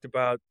already talked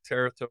about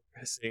Teratome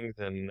Pissings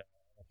and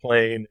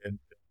Plane, and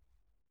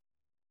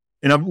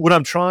what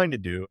I'm trying to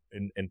do,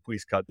 and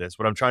please cut this,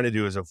 what I'm trying to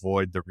do is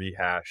avoid the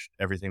rehash,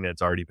 everything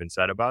that's already been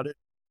said about it.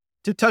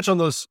 To touch on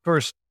those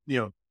first,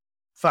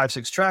 5,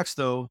 6 tracks,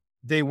 though,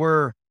 they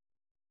were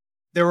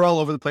all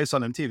over the place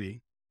on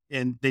MTV,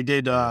 and they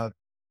did,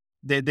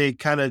 they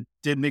kind of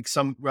did make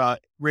some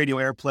radio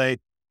airplay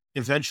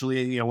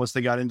eventually, once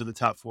they got into the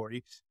top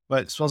 40.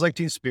 But Smells Like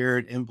Teen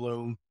Spirit, In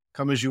Bloom,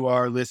 Come As You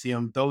Are,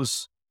 Lithium,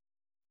 those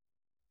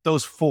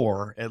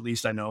 4, at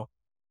least I know,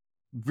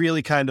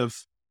 really kind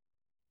of,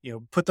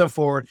 put them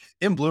forward.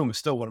 In Bloom is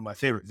still one of my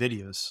favorite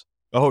videos.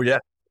 Oh yeah.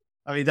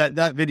 I mean,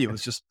 that video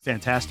is just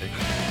fantastic.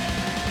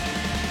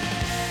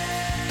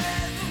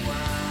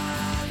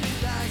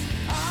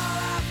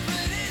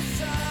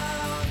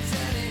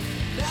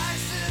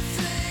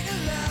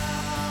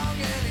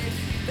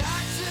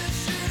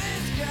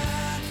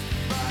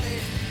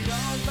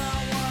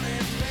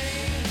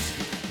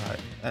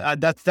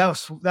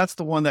 That's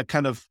the one that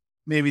kind of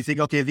made me think,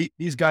 okay,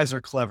 these guys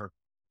are clever.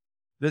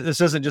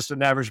 This isn't just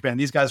an average band.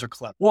 These guys are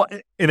clever. Well,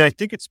 and I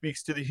think it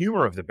speaks to the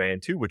humor of the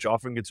band too, which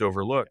often gets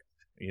overlooked.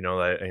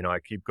 I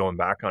keep going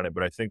back on it,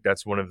 but I think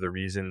that's one of the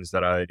reasons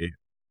that I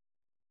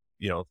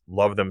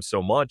love them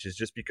so much, is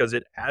just because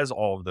it has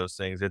all of those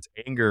things. It's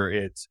anger,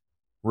 it's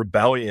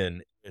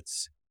rebellion,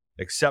 it's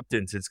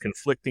acceptance, it's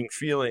conflicting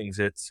feelings,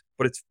 there's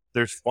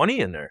funny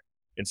in there.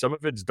 And some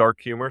of it's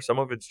dark humor, some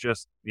of it's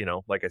just,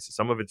 like I said,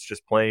 some of it's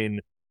just plain,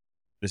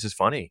 this is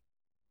funny.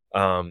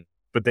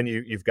 But then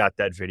you've got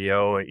that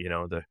video,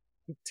 the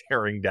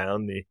tearing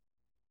down the.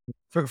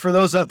 For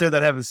those out there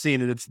that haven't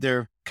seen it,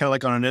 they're kind of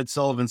like on an Ed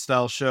Sullivan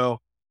style show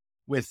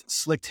with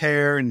slicked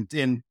hair and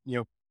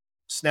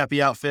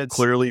snappy outfits,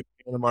 clearly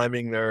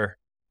pantomiming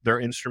their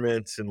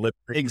instruments and lip.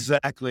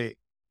 Exactly.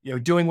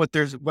 Doing what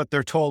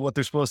they're told, what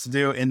they're supposed to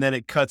do, and then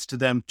it cuts to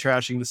them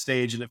trashing the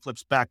stage, and it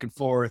flips back and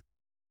forth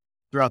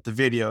throughout the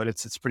video, and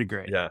it's pretty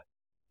great. Yeah.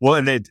 Well,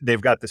 and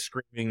they've got the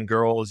screaming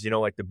girls,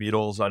 like the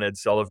Beatles on Ed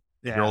Sullivan.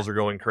 Yeah. Girls are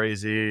going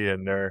crazy,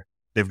 and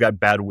they've got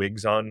bad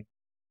wigs on.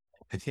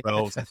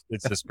 Well,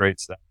 it's just great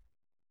stuff.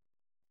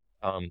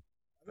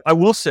 I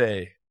will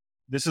say,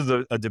 this is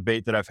a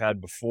debate that I've had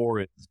before.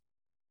 It's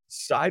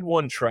side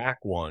one, track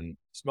one.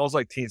 Smells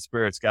Like Teen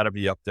Spirit's got to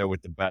be up there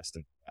with the best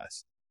of the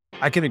best.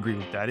 I can agree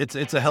with that.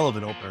 It's a hell of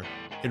an opener.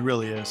 It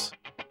really is.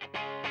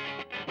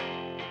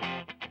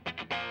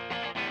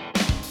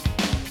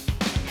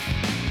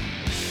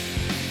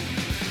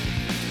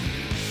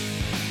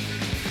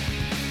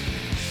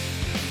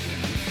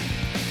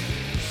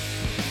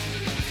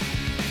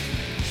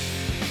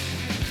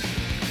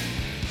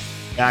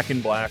 Back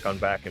in Black on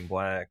Back in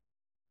Black.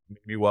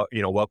 Maybe,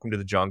 Welcome to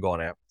the Jungle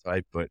on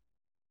Appetite, but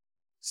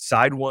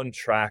side one,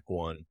 track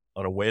one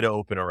on a way to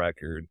open a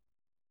record.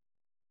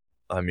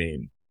 I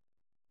mean,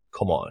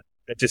 come on.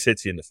 That just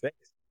hits you in the face.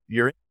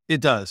 It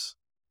does.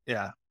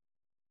 Yeah.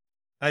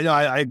 I know.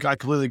 I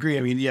completely agree.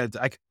 I mean, yeah,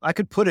 I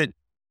could put it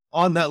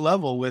on that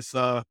level with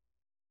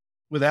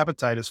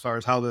Appetite as far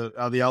as how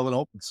the album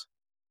opens.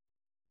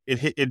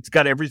 It's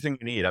got everything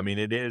you need. I mean,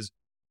 it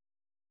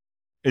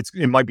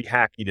might be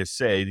hacky to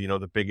say,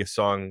 the biggest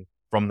song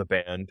from the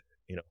band,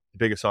 the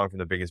biggest song from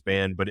the biggest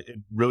band, but it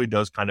really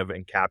does kind of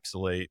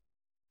encapsulate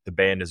the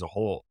band as a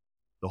whole.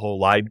 The whole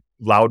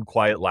loud,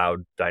 quiet,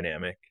 loud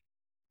dynamic,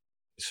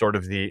 sort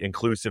of the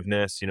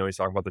inclusiveness. He's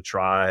talking about the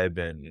tribe,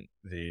 and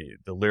the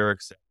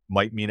lyrics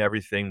might mean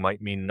everything,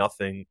 might mean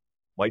nothing,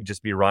 might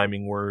just be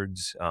rhyming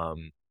words.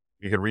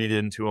 We could read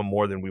into them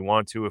more than we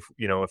want to. If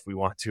we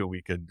want to,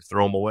 we could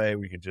throw them away.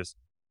 We could just,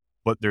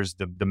 but there's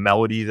the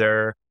melody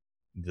there,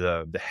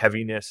 the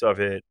heaviness of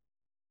it.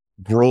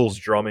 Grohl's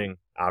drumming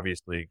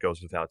obviously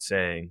goes without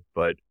saying,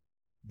 but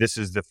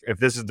if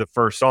this is the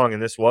first song,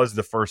 and this was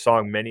the first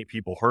song many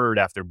people heard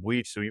after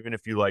Bleach, so even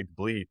if you liked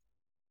Bleach,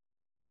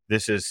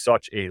 this is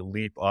such a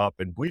leap up.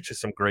 And Bleach has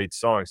some great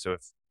songs. So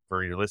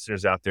for your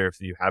listeners out there, if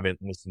you haven't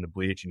listened to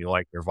Bleach and you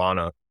like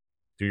Nirvana,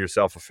 do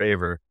yourself a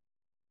favor.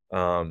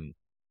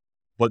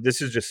 But this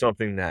is just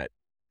something that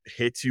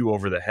hits you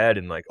over the head,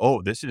 and like,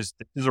 oh, this is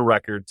a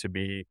record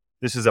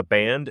this is a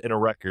band and a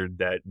record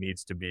that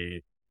needs to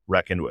be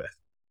reckoned with.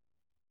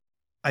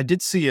 I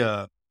did see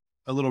a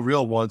little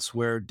reel once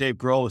where Dave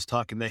Grohl was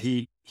talking that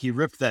he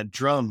ripped that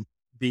drum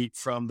beat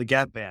from the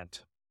Gap Band.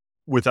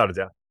 Without a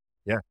doubt.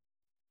 Yeah.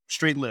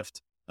 Straight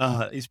lift.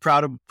 He's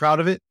proud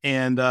of it.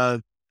 And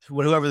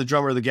whoever the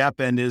drummer of the Gap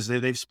Band is,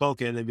 they've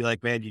spoken. They'd be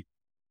like, man,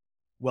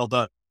 well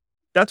done.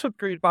 That's what's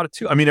great about it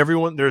too. I mean,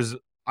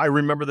 I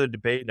remember the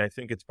debate, and I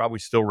think it's probably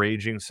still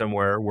raging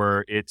somewhere,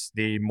 where it's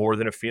the More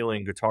Than a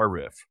Feeling guitar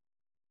riff.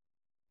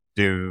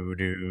 Do,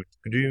 do,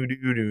 do,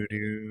 do, do,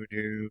 do,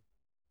 do.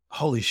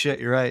 Holy shit,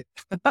 you're right.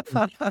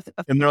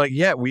 And they're like,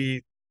 yeah,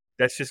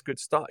 that's just good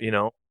stuff,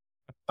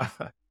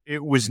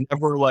 It was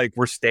never like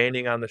we're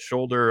standing on the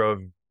shoulder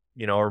of,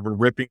 or we're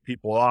ripping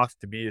people off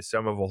to be a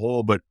sum of a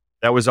whole, but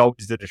that was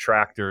always the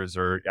detractors,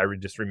 or I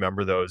would just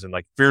remember those, and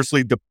like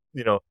fiercely,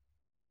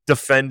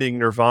 defending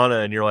Nirvana,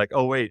 and you're like,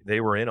 oh wait, they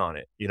were in on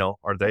it,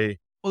 are they?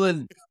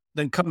 Well,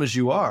 then Come As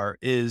You Are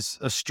is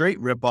a straight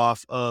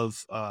ripoff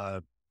of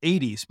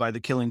 80s by The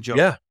Killing Joke.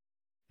 Yeah,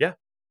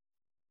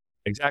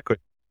 exactly.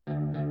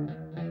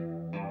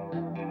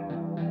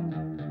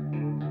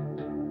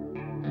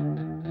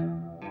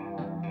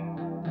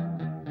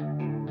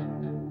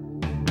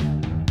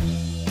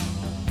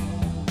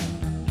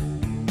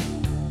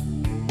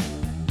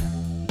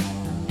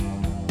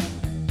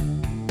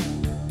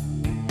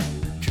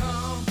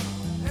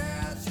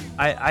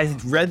 I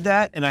read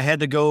that, and I had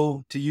to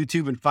go to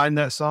YouTube and find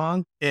that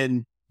song,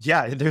 and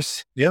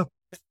there's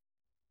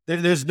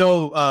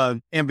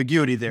no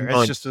ambiguity there.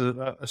 It's just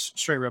a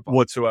straight rip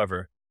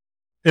whatsoever.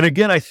 And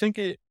again, I think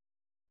it,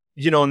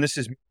 and this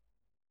is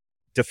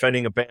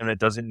defending a band that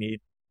doesn't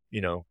need,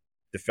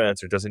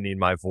 defense, or doesn't need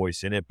my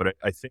voice in it, but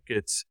I think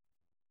it's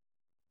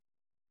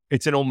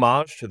an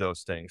homage to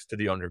those things, to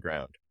the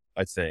underground,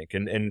 I think,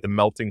 and the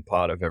melting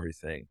pot of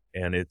everything.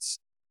 And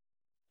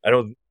I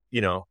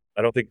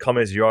don't think Come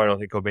As You Are, I don't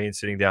think Cobain's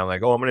sitting down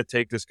like, oh, I'm going to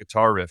take this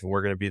guitar riff and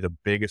we're going to be the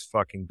biggest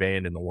fucking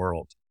band in the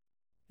world.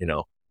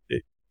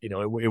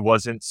 It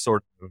wasn't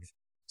sort of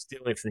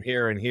stealing from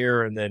here and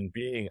here, and then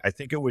I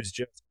think it was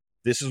just,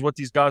 this is what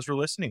these guys were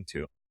listening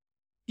to.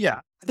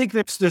 Yeah. I think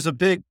there's a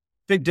big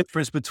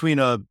difference between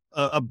a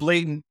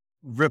blatant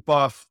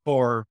ripoff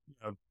or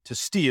to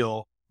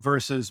steal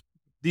versus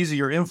these are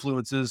your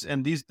influences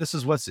and this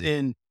is what's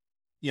in,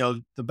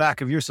 the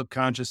back of your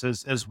subconscious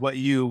as what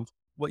you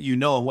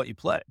know and what you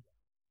play.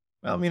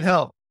 Well, I mean,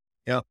 hell,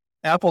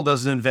 Apple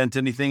doesn't invent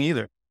anything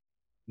either.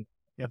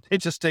 They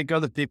just take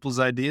other people's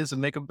ideas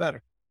and make them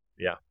better.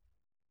 Yeah.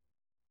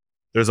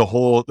 There's a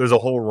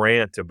whole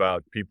rant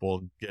about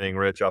people getting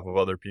rich off of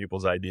other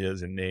people's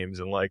ideas and names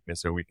and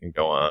likeness, so we can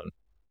go on.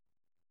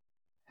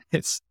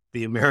 It's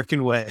the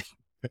American way.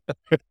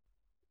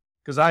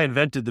 Because I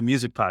invented the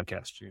music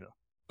podcast,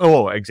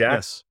 Oh,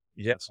 exactly.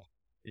 Yes.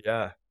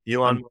 Yeah.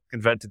 Elon Musk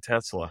invented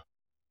Tesla.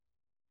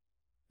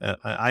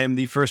 I am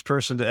the first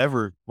person to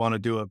ever want to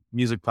do a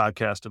music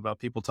podcast about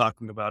people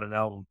talking about an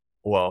album.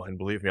 Well, and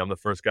believe me, I'm the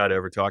first guy to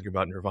ever talk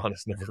about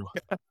Nirvana's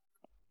Nevermind.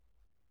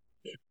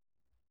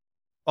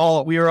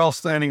 We are all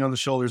standing on the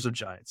shoulders of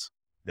giants.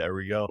 There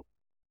we go.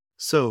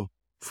 So,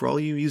 for all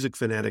you music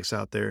fanatics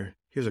out there,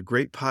 here's a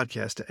great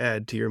podcast to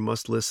add to your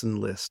must-listen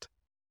list.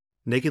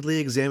 Nakedly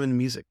Examined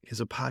Music is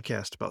a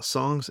podcast about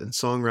songs and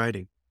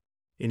songwriting.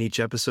 In each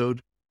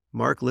episode,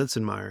 Mark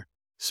Linsenmeyer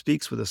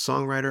speaks with a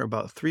songwriter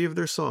about 3 of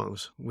their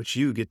songs, which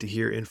you get to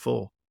hear in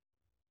full.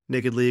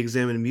 Nakedly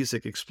Examined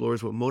Music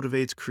explores what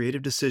motivates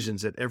creative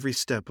decisions at every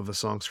step of a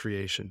song's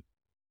creation,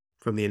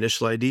 from the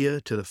initial idea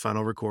to the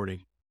final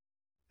recording.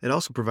 It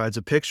also provides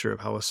a picture of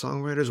how a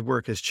songwriter's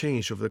work has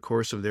changed over the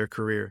course of their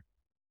career.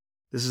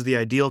 This is the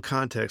ideal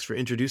context for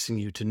introducing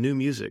you to new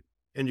music,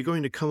 and you're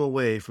going to come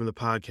away from the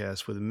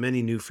podcast with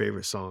many new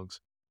favorite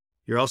songs.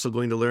 You're also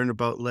going to learn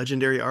about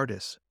legendary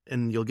artists,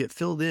 and you'll get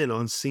filled in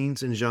on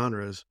scenes and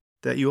genres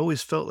that you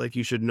always felt like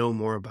you should know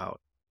more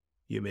about.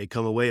 You may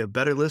come away a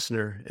better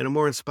listener and a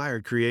more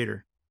inspired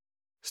creator.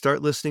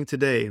 Start listening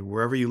today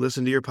wherever you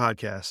listen to your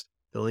podcast.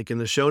 The link in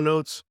the show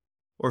notes,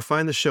 or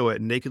find the show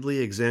at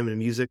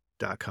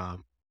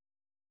nakedlyexaminedmusic.com.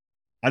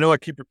 I know I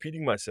keep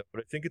repeating myself,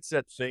 but I think it's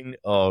that thing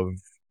of,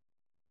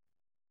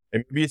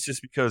 and maybe it's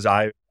just because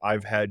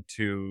I've had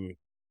to,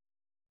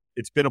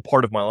 it's been a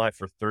part of my life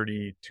for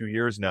 32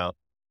 years now,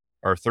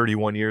 or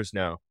 31 years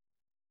now.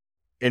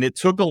 And it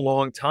took a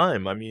long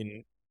time. I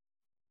mean,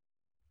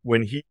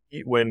 when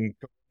Cobain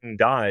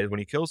died, when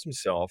he kills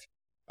himself,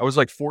 I was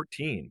like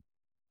 14.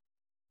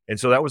 And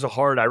so that was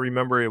I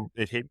remember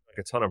it hit me like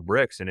a ton of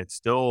bricks, and it's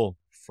still,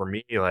 for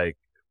me, like,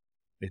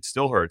 it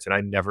still hurts. And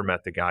I never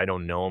met the guy. I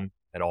don't know him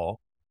at all,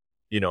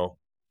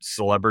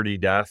 celebrity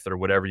death or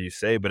whatever you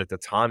say. But at the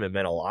time, it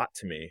meant a lot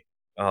to me.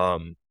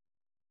 And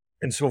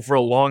so for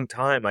a long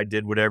time, I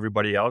did what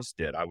everybody else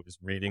did. I was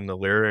reading the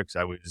lyrics.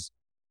 I was,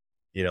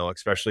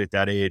 especially at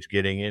that age,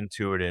 getting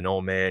into it. And,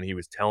 oh man, he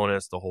was telling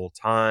us the whole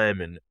time.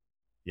 And,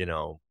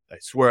 I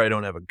swear I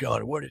don't have a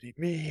gun. What did he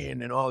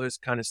mean? And all this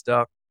kind of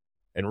stuff.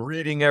 And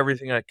reading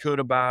everything I could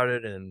about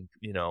it. And,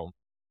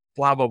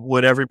 blah, blah,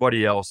 what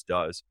everybody else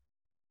does.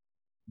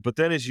 But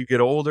then as you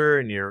get older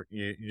and you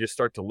just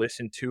start to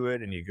listen to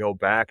it, and you go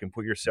back and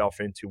put yourself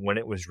into when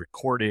it was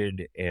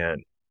recorded.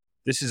 And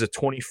this is a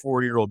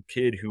 24-year-old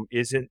kid who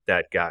isn't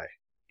that guy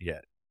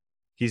yet.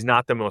 He's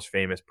not the most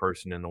famous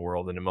person in the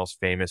world and the most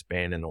famous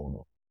band in the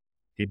world.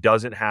 He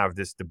doesn't have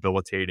this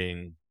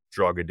debilitating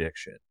drug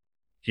addiction.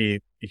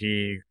 He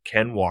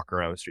can walk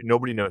around the street.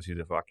 Nobody knows who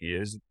the fuck he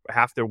is.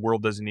 Half the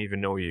world doesn't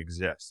even know he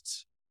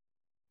exists.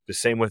 The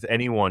same with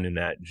anyone in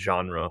that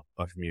genre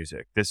of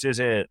music. This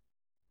isn't,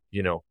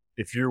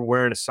 if you're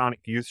wearing a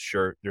Sonic Youth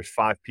shirt, there's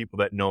 5 people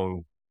that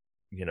know,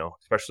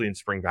 especially in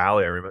Spring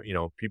Valley. I remember,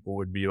 people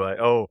would be like,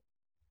 oh,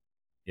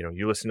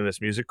 you listen to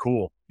this music?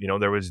 Cool.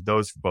 There was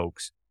those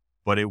folks,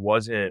 but it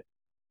wasn't,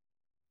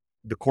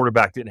 the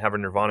quarterback didn't have a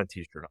Nirvana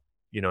t-shirt on.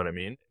 You know what I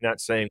mean? Not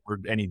saying we're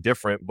any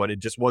different, but it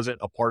just wasn't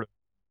a part of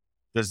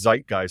the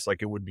zeitgeist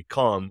like it would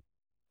become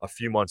a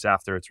few months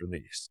after it's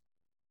released.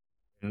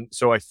 And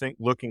so I think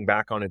looking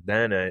back on it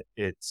then,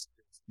 it's,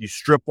 you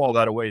strip all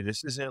that away.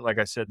 This isn't, like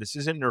I said, this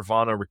isn't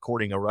Nirvana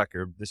recording a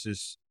record. This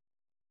is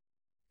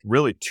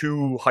really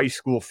 2 high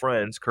school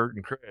friends, Kurt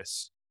and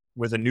Chris,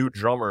 with a new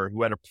drummer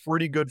who had a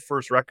pretty good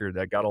first record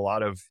that got a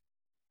lot of,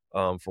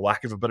 for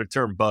lack of a better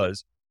term,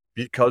 buzz,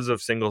 because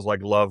of singles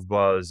like Love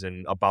Buzz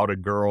and About a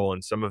Girl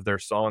and some of their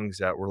songs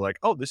that were like,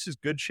 oh, this is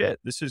good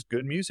shit. This is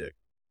good music.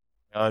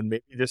 And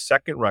maybe this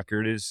second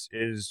record is,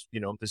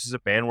 this is a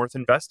band worth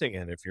investing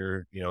in if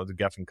you're, the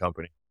Geffen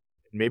Company.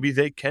 Maybe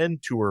they can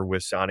tour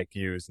with Sonic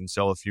Youth and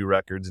sell a few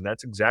records, and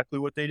that's exactly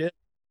what they did.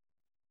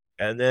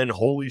 And then,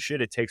 holy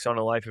shit, it takes on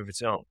a life of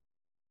its own.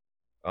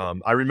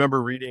 I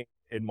remember reading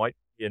in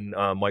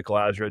Michael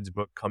Azred's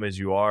book, Come As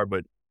You Are,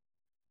 but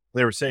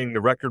they were saying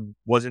the record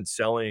wasn't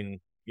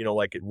selling,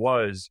 like it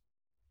was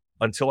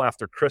until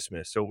after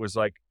Christmas. So it was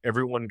like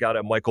everyone got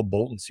a Michael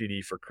Bolton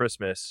CD for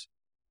Christmas,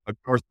 a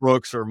Garth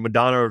Brooks or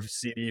Madonna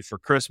CD for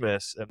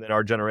Christmas. And then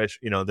our generation,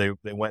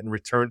 they went and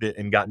returned it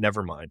and got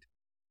Nevermind.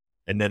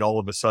 And then all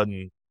of a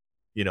sudden,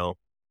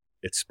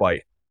 it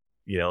spiked,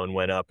 and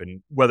went up.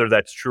 And whether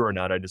that's true or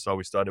not, I just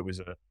always thought it was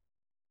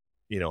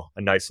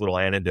a nice little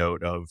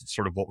anecdote of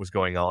sort of what was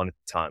going on at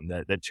the time,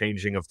 that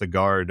changing of the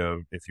guard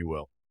of, if you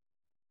will.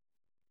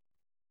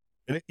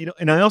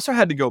 And I also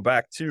had to go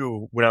back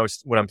to when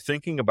I'm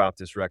thinking about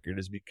this record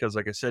is because,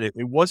 like I said,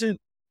 it wasn't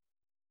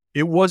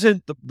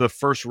the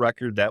first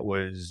record that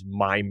was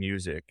my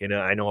music. And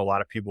I know a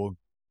lot of people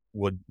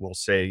will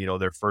say,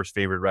 their first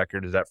favorite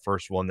record is that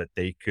first one that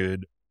they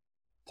could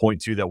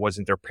point to that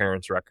wasn't their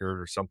parents' record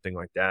or something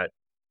like that.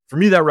 For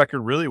me, that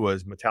record really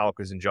was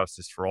Metallica's And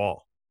Justice for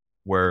All,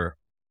 where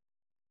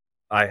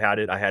I had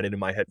it in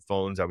my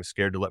headphones. I was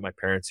scared to let my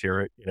parents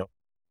hear it.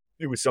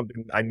 It was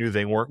something I knew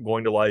they weren't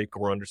going to like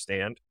or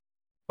understand.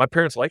 My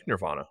parents liked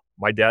Nirvana.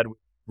 My dad would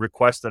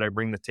request that I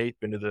bring the tape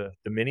into the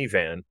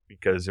minivan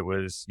because it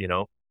was,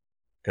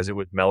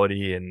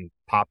 melody and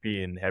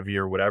poppy and heavy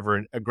or whatever.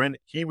 And again,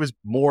 he was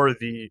more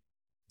the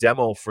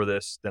demo for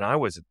this than I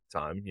was at the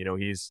time.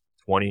 He's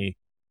 20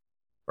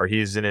 or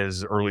he's in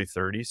his early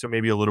 30s, so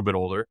maybe a little bit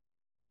older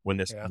when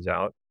this comes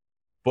out.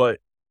 But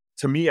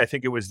to me, I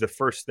think it was the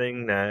first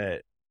thing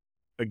that,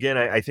 again,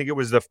 I think it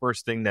was the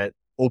first thing that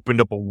opened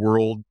up a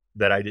world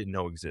that I didn't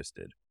know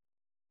existed.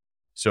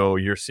 So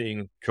you're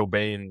seeing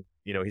Cobain,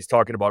 he's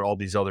talking about all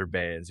these other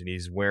bands and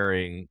he's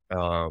wearing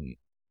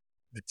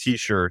the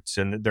t-shirts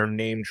and they're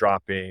name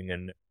dropping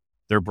and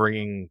they're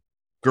bringing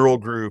girl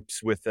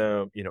groups with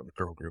them,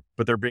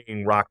 but they're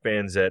bringing rock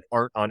bands that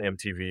aren't on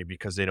MTV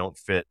because they don't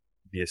fit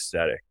the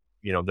aesthetic.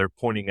 They're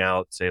pointing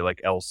out, say,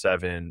 like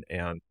L7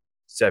 and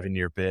 7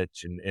 Year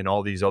Bitch and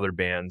all these other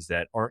bands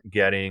that aren't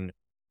getting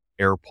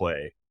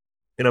airplay.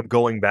 And I'm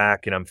going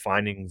back and I'm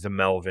finding the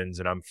Melvins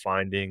and I'm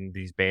finding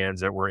these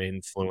bands that were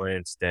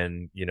influenced.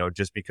 And,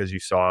 just because you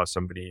saw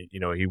somebody,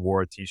 he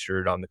wore a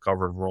t-shirt on the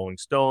cover of Rolling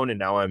Stone and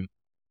now I'm,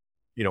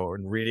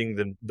 and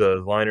reading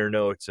the liner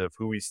notes of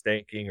who he's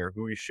thanking or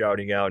who he's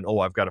shouting out. And,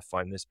 I've got to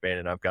find this band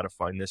and I've got to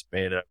find this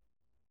band.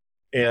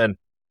 And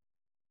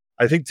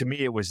I think to me,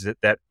 it was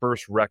that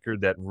first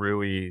record that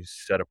really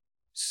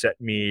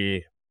set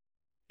me.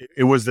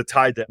 It was the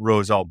tide that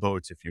rose all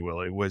boats, if you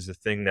will. It was the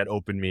thing that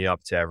opened me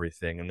up to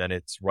everything. And then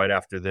it's right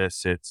after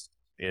this, it's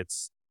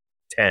 10.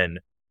 And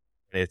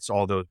it's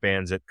all those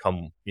bands that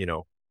come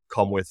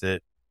with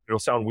it. It'll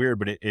sound weird,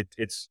 but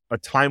it's a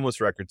timeless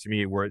record to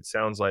me where it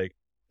sounds like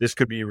this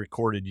could be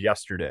recorded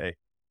yesterday.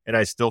 And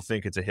I still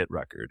think it's a hit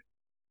record.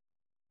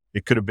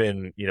 It could have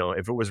been,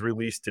 if it was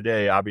released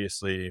today,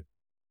 obviously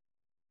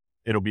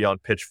it'll be on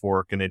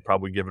Pitchfork and they'd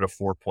probably give it a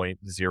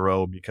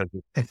 4.0 because,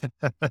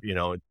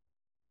 it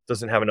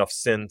doesn't have enough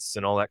synths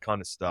and all that kind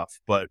of stuff.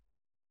 But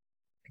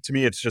to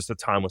me, it's just a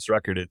timeless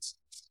record. It's,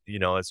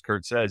 as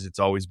Kurt says, it's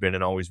always been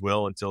and always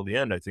will until the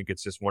end. I think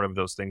it's just one of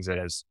those things that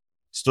has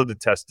stood the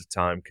test of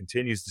time,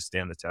 continues to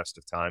stand the test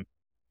of time.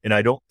 And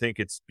I don't think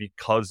it's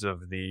because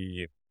of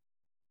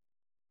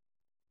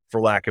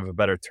for lack of a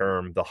better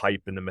term, the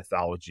hype and the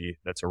mythology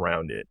that's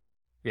around it.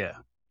 Yeah.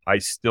 I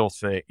still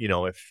think,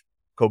 if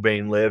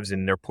Cobain lives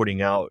and they're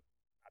putting out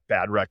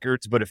bad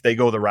records, but if they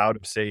go the route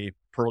of, say,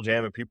 Pearl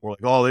Jam and people were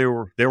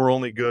like, they were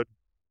only good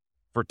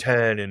for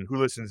 10 and who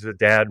listens to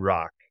dad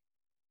rock?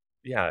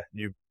 Yeah,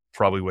 you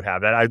probably would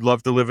have that. I'd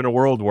love to live in a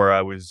world where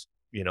I was,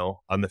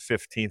 on the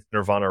 15th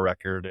Nirvana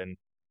record and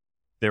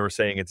they were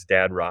saying it's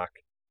dad rock.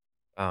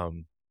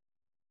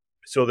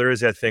 So there is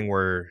that thing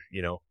where,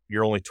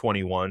 you're only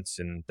 20 once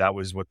and that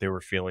was what they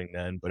were feeling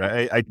then. But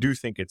I do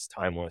think it's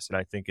timeless. And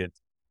I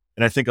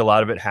think a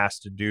lot of it has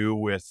to do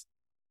with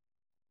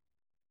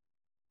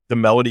the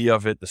melody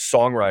of it. The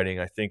songwriting,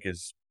 I think,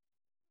 is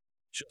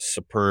just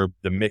superb.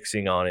 The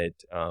mixing on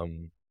it.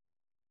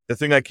 The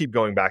thing I keep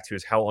going back to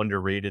is how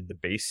underrated the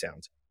bass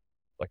sounds,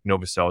 like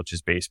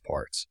Novoselic's bass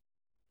parts,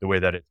 the way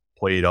that it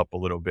played up a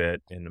little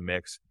bit in the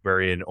mix,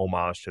 very an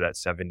homage to that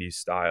 70s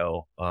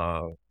style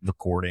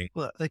recording.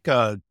 Well, like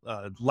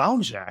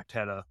Lounge Act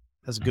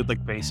has a good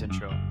like bass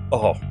intro.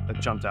 Oh, that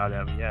jumped out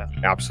at me. Yeah,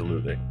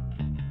 absolutely.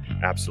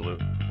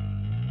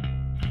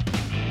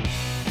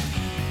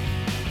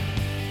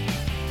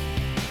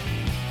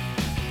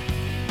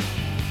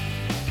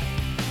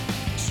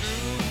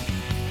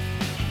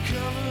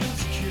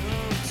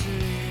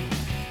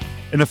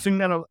 And the thing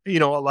that, a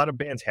lot of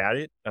bands had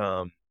it,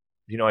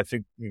 I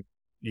think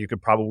you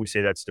could probably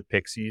say that's the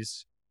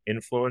Pixies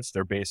influence.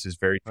 Their bass is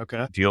very,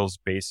 okay. Kim Deal's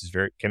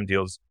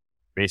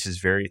bass is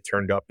very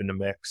turned up in the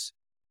mix.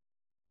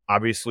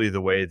 Obviously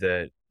the way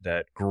that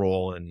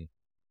Grohl and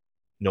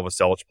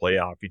Novoselic play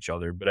off each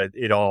other, but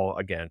it all,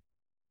 again,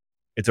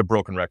 it's a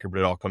broken record, but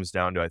it all comes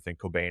down to, I think,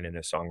 Cobain and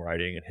his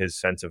songwriting and his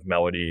sense of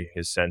melody,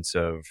 his sense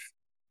of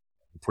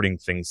putting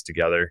things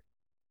together.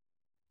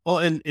 Well,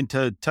 and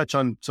to touch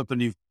on something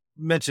you've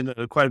mentioned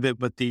quite a bit,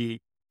 but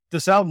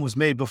this album was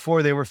made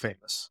before they were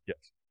famous. Yes.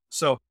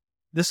 So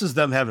this is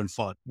them having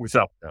fun.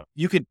 Without doubt.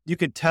 You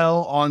could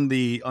tell on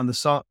the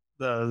song,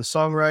 the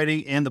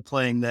songwriting and the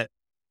playing that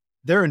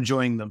they're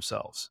enjoying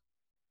themselves.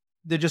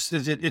 They just,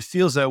 it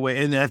feels that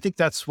way. And I think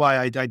that's why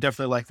I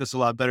definitely like this a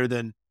lot better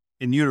than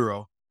In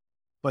Utero.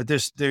 But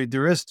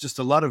there is just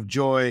a lot of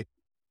joy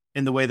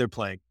in the way they're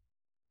playing.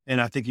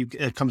 And I think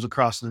it comes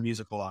across in the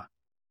music a lot.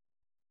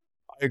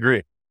 I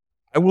agree.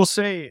 I will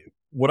say,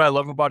 what I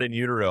love about In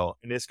Utero,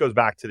 and this goes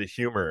back to the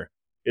humor,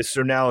 is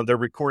so now they're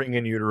recording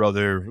In Utero.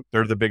 They're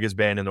the biggest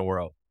band in the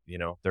world. You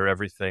know, they're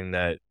everything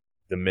that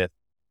the myth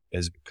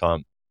has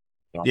become.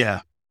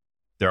 Yeah.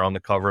 They're on the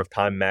cover of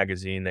Time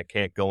magazine that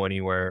can't go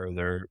anywhere.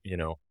 They're, you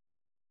know,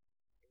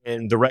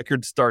 and the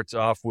record starts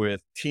off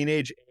with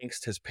 "Teenage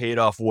angst has paid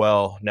off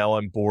well. Now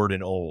I'm bored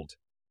and old."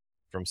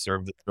 From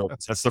Serve the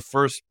Thrones. That's the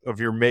first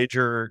of your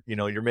major, you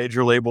know, your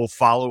major label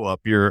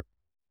follow-up, your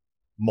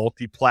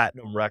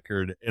multi-platinum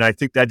record. And I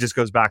think that just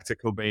goes back to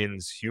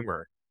Cobain's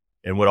humor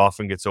and what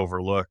often gets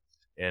overlooked.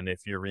 And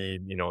if you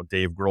read, you know,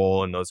 Dave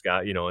Grohl and those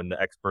guys, you know, and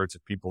the experts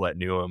of people that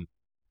knew him,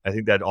 I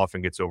think that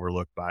often gets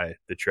overlooked by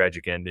the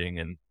tragic ending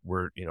and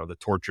you know, the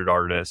tortured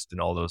artist and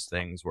all those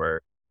things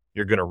where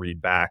you're going to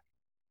read back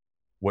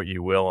what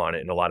you will on it.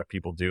 And a lot of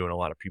people do, and a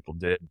lot of people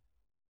did.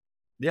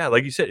 Yeah,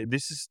 like you said,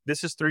 this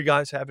is three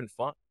guys having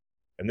fun,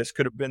 and this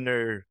could have been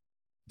their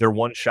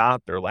one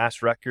shot, their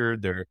last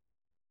record.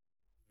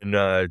 In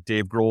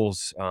Dave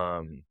Grohl's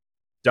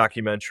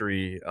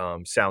documentary,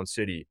 Sound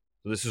City.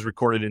 So this is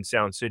recorded in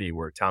Sound City,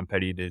 where Tom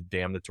Petty did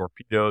 "Damn the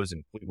Torpedoes"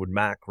 and Fleetwood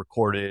Mac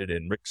recorded,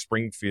 and Rick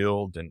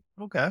Springfield. And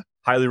Okay.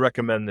 highly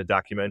recommend the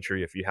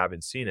documentary if you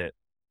haven't seen it.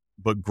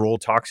 But Grohl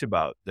talks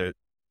about the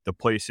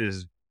place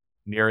is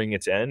nearing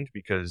its end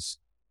because,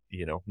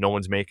 you know, no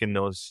one's making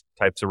those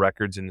types of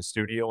records in the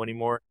studio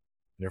anymore.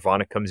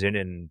 Nirvana comes in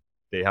and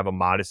they have a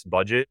modest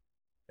budget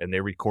and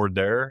they record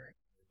there.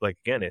 Like,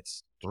 again,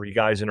 it's three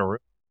guys in a room.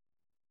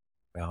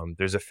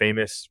 There's a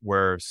famous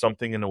where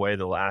Something in the Way,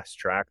 the last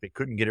track, they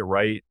couldn't get it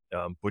right.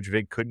 Butch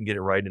Vig couldn't get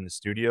it right in the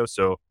studio.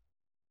 So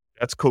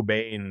that's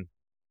Cobain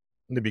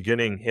in the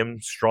beginning,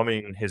 him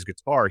strumming his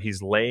guitar.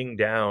 He's laying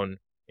down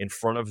in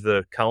front of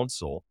the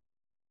console.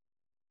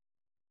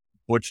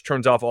 Butch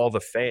turns off all the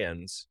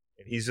fans.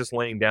 He's just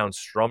laying down,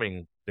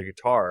 strumming the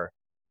guitar,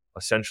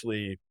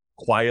 essentially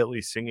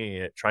quietly singing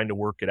it, trying to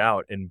work it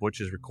out, and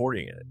Butch is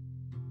recording it.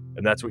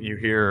 And that's what you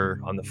hear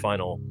on the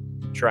final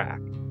track.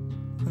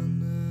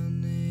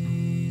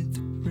 Underneath the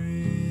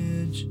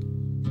bridge,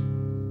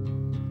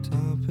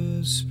 top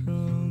has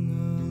sprung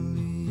a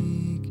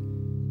leak,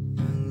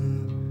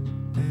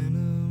 and the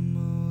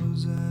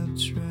animals I've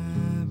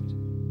trapped.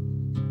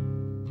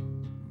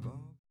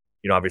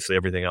 You know, obviously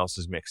everything else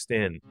is mixed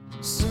in.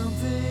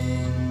 Something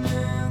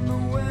in the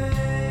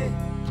way.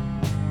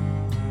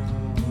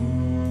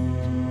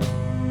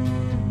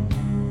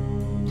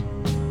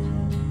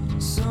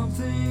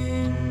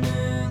 Something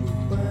in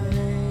the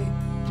way.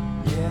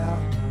 Yeah.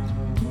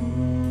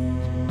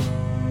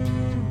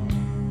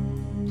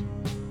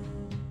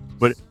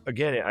 But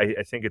again,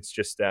 I think it's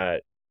just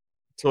that,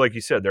 so like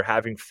you said, they're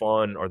having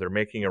fun, or they're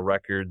making a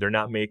record. They're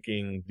not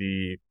making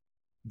the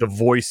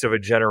voice of a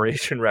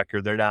generation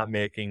record. They're not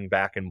making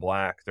Back in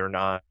Black. They're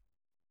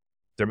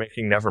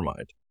making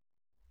Nevermind.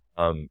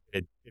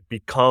 It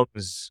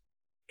becomes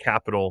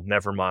capital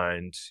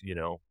Nevermind, you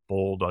know,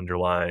 bold,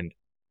 underlined,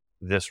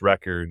 this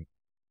record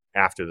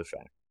after the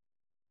fact.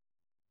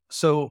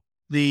 So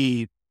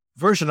the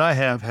version I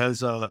have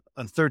has a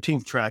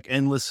 13th track,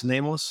 Endless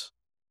Nameless.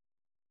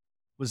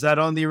 Was that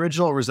on the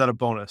original, or was that a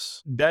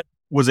bonus? That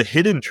was a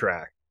hidden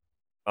track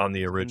on the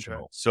Hidden original.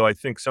 track. So I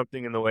think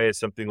Something in the Way is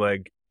something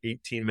like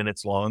 18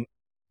 minutes long,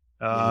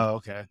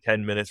 Okay.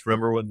 10 minutes.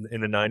 Remember when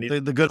in the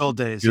 90s? The good old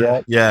days.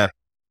 Yeah.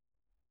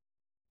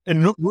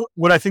 And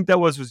what I think that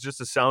was just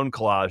a sound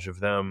collage of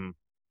them.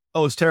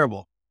 Oh, it's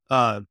terrible.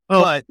 But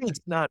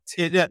It's not.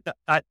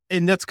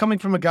 and that's coming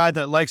from a guy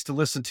that likes to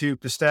listen to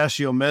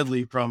Pistachio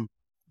Medley from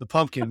the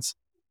Pumpkins.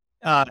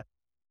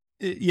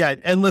 Yeah,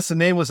 Endless and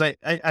Nameless.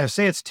 I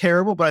say it's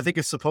terrible, but I think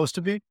it's supposed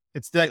to be.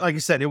 It's like you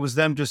said, it was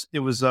them.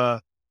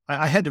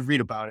 I had to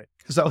read about it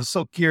because I was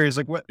so curious.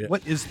 Like, what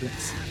is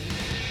this?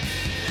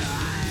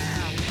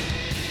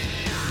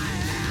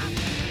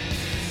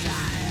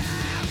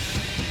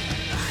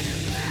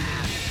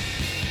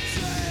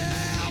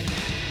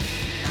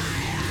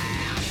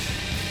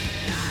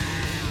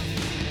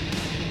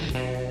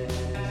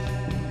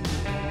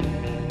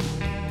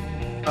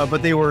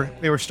 But they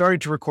were starting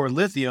to record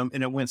Lithium,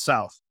 and it went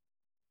south.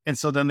 And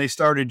so then they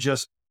started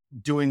just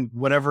doing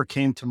whatever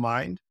came to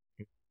mind.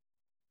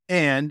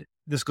 And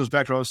this goes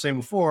back to what I was saying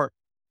before.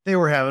 They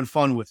were having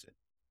fun with it.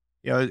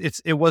 You know,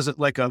 it wasn't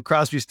like a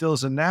Crosby,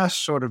 Stills and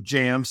Nash sort of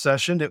jam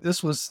session.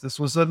 This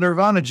was a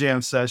Nirvana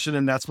jam session,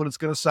 and that's what it's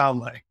going to sound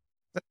like.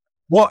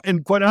 Well,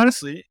 and quite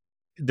honestly,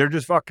 they're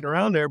just fucking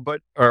around there,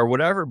 but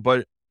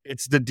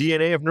it's the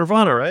DNA of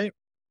Nirvana, right?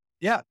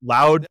 Yeah.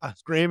 Loud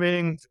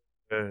screaming,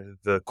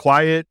 the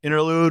quiet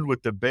interlude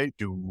with the bass.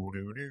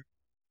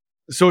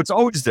 So it's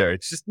always there.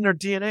 It's just in their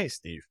DNA,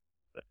 Steve.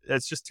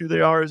 That's just who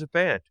they are as a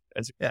band.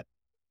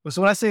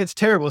 So when I say it's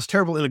terrible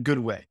in a good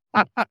way.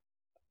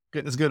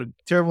 It's good.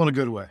 Terrible in a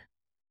good way.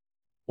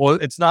 Well,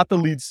 it's not the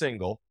lead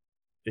single.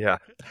 Yeah.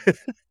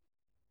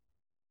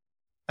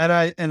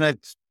 And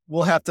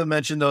we'll have to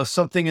mention, though,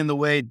 Something in the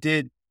Way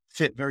did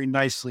fit very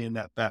nicely in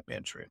that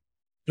Batman trip.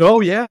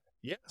 Oh, yeah.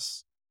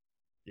 Yes.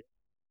 Yeah.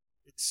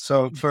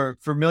 So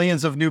for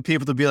millions of new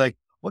people to be like,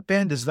 what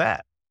band is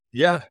that?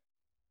 Yeah.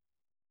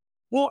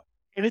 Well,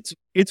 And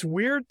it's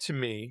weird to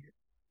me,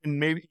 and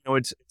maybe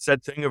it's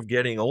that thing of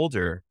getting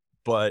older,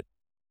 but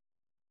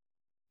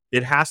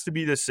it has to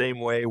be the same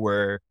way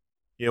where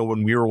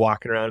when we were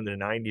walking around in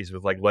the 90s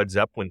with like Led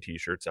Zeppelin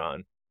t-shirts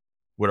on,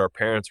 what our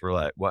parents were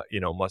like, what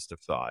must have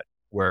thought.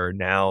 Where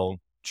now,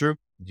 True.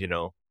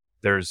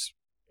 there's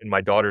in my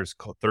daughter's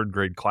third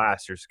grade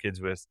class, there's kids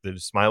with the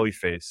smiley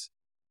face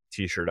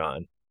t-shirt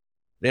on.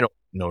 They don't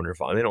know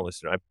Nirvana. They don't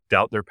listen. I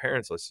doubt their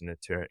parents listen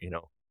to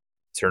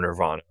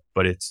Nirvana,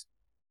 but it's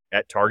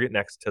at Target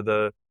next to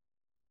the,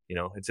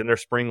 it's in their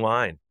spring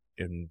line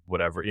and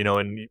whatever,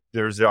 and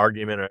there's the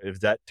argument, is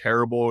that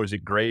terrible? Is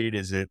it great?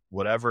 Is it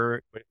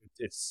whatever?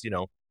 It's,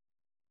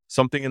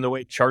 something in the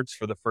way it charts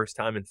for the first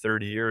time in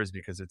 30 years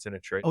because it's in a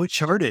trade. Oh, it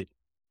charted.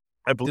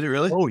 I believe. Did it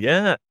really? Oh,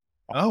 yeah.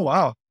 Oh,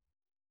 wow.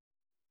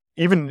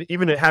 Even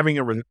it having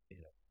a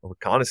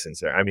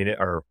reconnaissance there. I mean,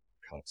 or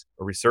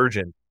a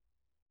resurgence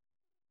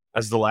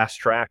as the last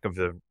track of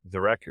the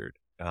record.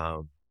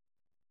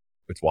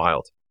 It's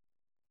wild.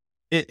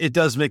 It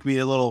does make me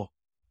a little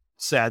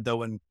sad though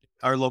when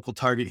our local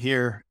Target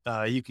here,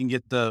 you can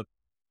get they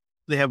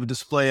have a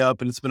display up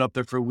and it's been up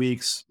there for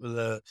weeks with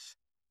a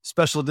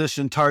special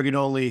edition Target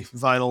only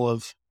vinyl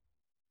of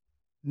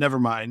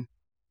Nevermind,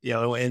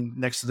 and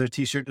next to their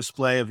t-shirt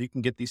display of you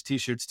can get these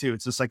t-shirts too.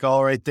 It's just like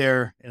all right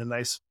there in a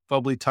nice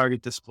bubbly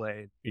Target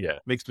display. Yeah.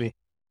 Makes me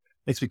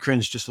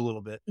cringe just a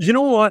little bit. You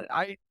know what?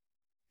 I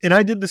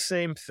did the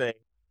same thing,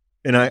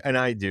 and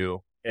I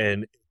do,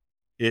 and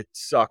it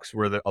sucks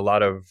where a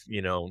lot of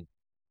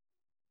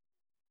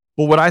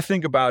But what I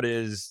think about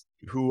is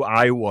who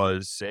I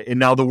was, and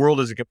now the world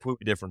is a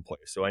completely different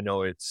place. So I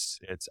know it's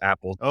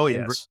apples. Oh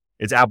yes,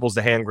 it's apples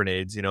to hand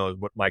grenades.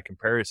 What my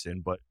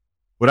comparison, but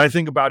what I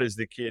think about is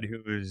the kid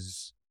who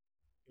is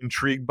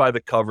intrigued by the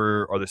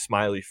cover or the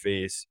smiley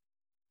face,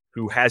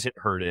 who hasn't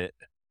heard it,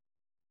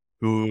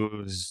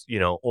 who's,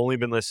 only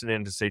been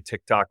listening to, say,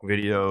 TikTok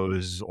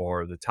videos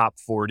or the top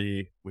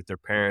 40 with their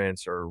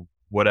parents or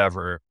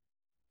whatever,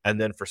 and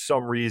then for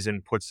some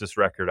reason puts this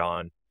record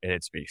on and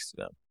it speaks to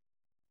them.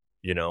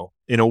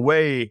 In a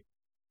way,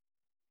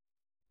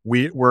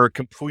 we're a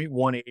complete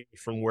 180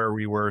 from where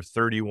we were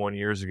 31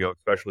 years ago,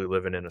 especially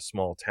living in a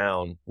small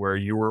town where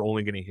you were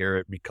only going to hear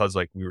it because,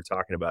 like we were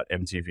talking about,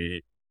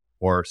 MTV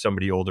or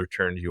somebody older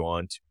turned you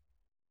on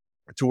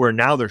to where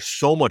now there's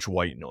so much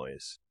white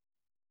noise.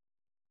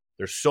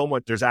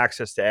 There's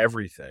access to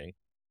everything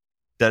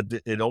that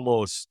it's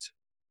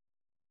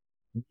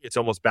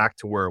almost back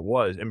to where it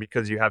was. And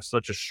because you have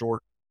such a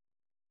short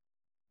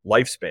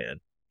lifespan,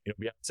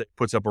 Beyonce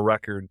puts up a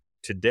record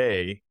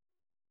today,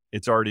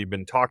 it's already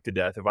been talked to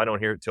death. If I don't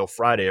hear it till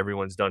Friday,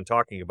 everyone's done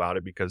talking about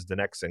it because the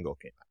next single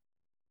came out,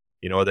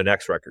 or the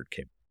next record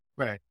came out.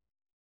 right.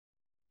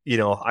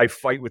 I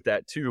fight with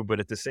that too, but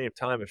at the same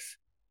time, if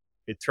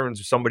it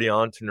turns somebody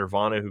on to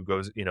Nirvana who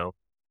goes,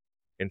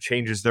 and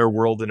changes their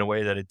world in a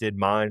way that it did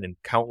mine and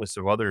countless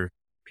of other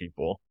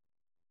people,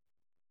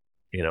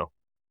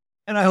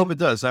 And I hope it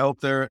does. I hope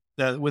that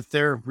with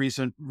their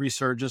recent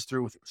resurgence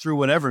through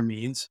whatever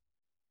means,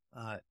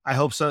 I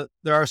hope so.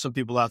 There are some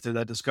people out there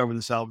that discover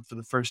this album for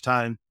the first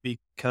time,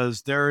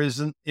 because there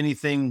isn't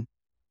anything,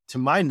 to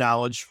my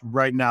knowledge,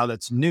 right now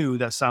that's new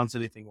that sounds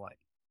anything like.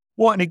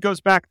 Well, and it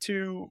goes back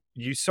to,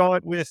 you saw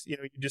it with, you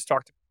just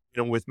talked,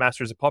 with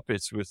Masters of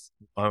Puppets with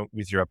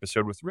your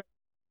episode with Rick.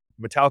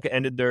 Metallica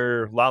ended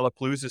their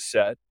Lollapalooza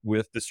set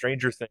with the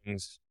Stranger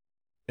Things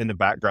in the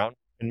background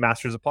and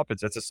Masters of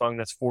Puppets. That's a song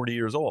that's 40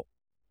 years old,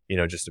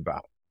 just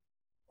about,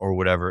 or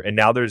whatever. And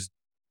now there's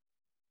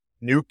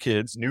new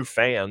kids, new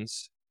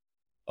fans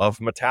of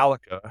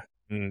Metallica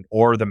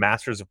or the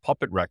Masters of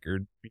Puppet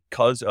record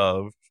because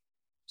of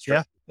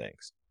Stranger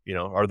Things,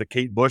 or the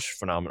Kate Bush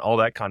phenomenon, all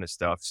that kind of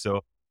stuff.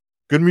 So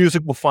good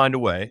music will find a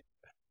way.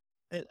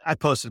 I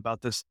posted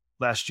about this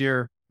last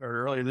year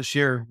or earlier this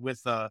year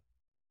with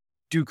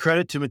due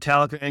credit to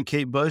Metallica and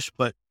Kate Bush,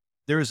 but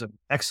there is an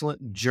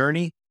excellent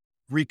Journey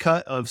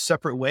recut of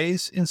Separate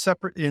Ways in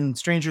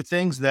Stranger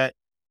Things that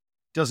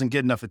doesn't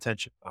get enough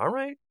attention. All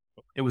right.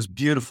 It was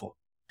beautiful.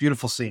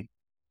 Beautiful scene.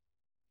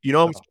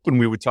 When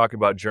we would talk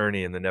about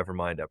Journey in the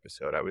Nevermind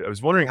episode, I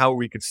was wondering how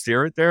we could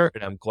steer it there,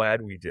 and I'm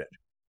glad we did.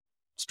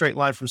 Straight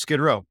line from Skid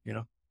Row,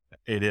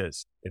 It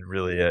is. It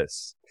really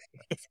is.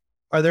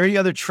 Are there any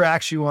other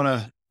tracks you want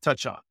to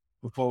touch on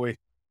before we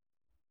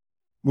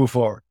move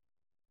forward?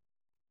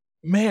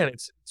 Man,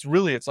 it's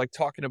like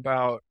talking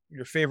about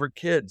your favorite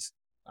kids.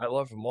 I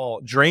love them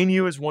all. Drain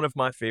You is one of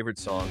my favorite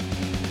songs.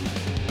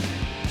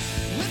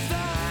 With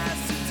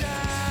eyes to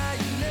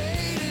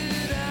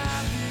dilate,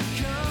 I've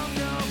become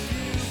your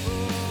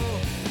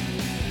pupil.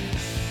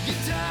 You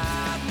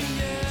taught me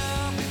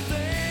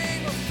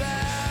everything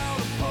without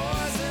a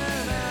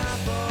poison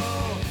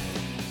apple.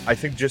 I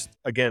think just,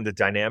 again, the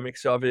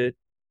dynamics of it,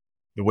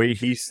 the way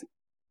his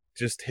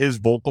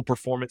vocal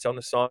performance on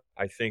the song,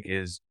 I think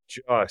is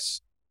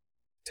just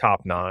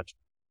top notch.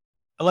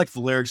 I like the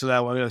lyrics of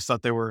that one. I just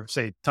thought they were,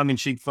 say,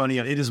 tongue-in-cheek funny.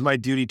 It is my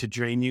duty to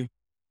drain you.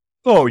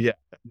 Oh, yeah.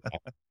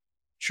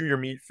 Chew your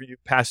meat for you,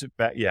 pass it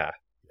back. Yeah.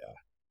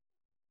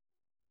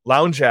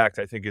 Lounge Act,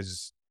 I think,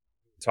 is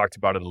talked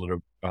about it a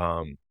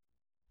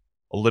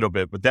little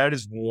bit, but that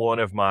is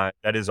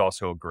that is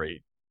also a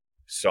great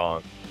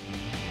song.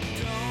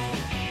 Don't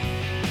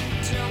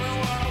tell me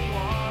what I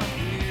want to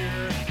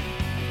hear.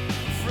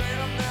 Afraid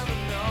I'll never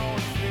know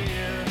what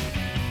fear.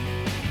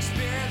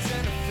 Experience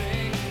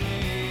anything you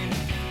need.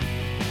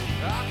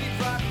 I'll keep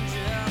fighting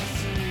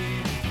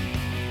jealousy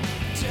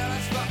till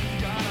it's fucking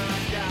gone.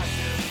 I got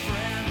this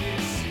friend you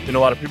see. And a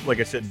lot of people, like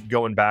I said,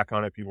 going back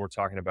on it, people were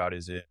talking about,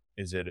 is it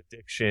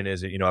addiction?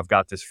 Is it, I've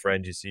got this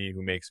friend you see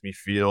who makes me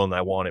feel and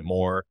I want it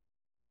more.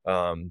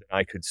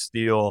 I could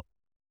steal.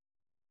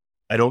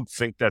 I don't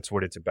think that's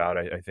what it's about.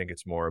 I think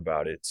it's more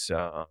about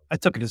I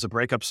took it as a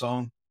breakup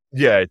song.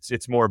 yeah,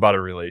 it's more about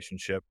a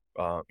relationship.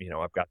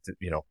 I've got to,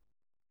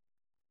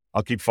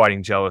 I'll keep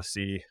fighting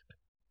jealousy.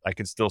 I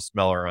can still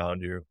smell her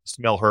on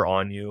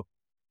you.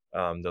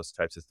 Those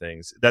types of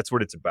things. That's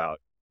what it's about.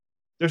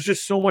 There's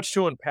just so much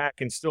to unpack,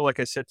 and still, like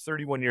I said,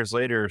 31 years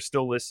later,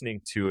 still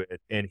listening to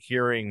it and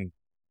hearing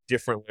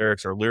different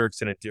lyrics or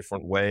lyrics in a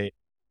different way.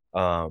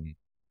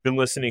 Been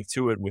listening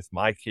to it with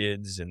my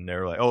kids, and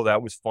they're like, "Oh,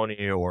 that was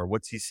funny," or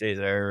 "What's he say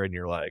there?" And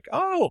you're like,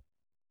 "Oh,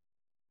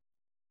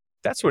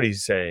 that's what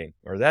he's saying,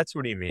 or that's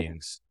what he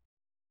means."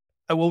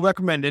 I will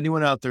recommend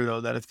anyone out there, though,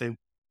 that if they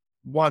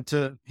want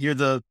to hear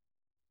the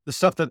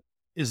stuff that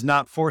is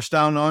not forced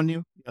down on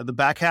you, the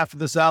back half of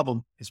this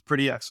album is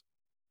pretty excellent.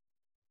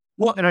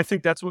 Well, and I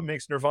think that's what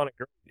makes Nirvana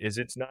great, is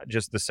it's not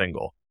just the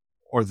single,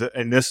 or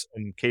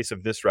in case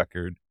of this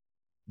record,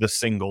 the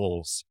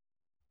singles.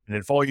 And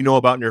if all you know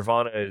about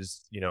Nirvana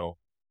is,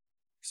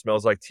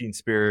 Smells Like Teen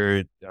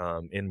Spirit,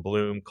 In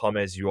Bloom, Come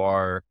As You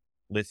Are,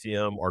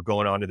 Lithium, or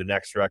going on to the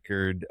next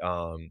record,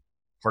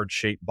 Heart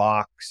Shaped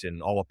Box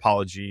and All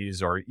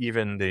Apologies, or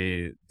even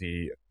the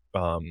The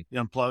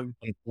Unplugged.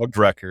 Unplugged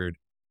record,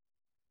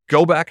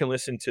 go back and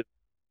listen to.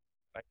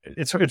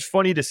 It's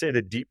funny to say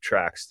the deep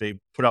tracks. They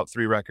put out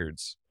 3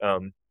 records.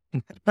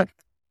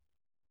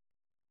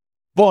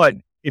 But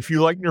if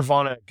you like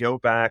Nirvana, go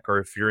back, or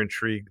if you're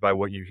intrigued by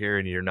what you hear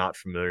and you're not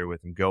familiar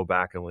with them, go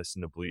back and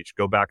listen to Bleach.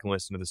 Go back and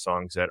listen to the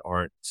songs that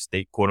aren't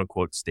quote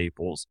unquote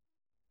staples,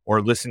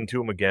 or listen to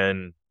them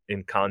again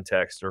in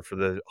context or for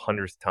the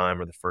 100th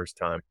time or the first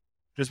time.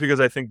 Just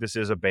because I think this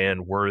is a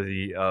band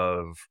worthy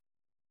of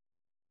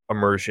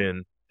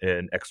immersion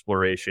and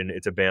exploration.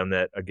 It's a band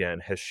that, again,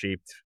 has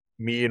shaped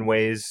me in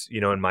ways,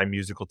 in my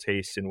musical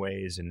tastes in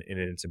ways, and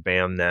it's a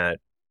band that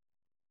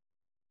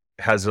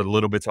has a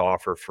little bit to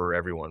offer for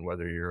everyone,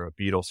 whether you're a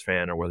Beatles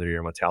fan or whether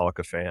you're a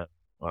Metallica fan,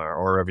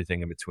 or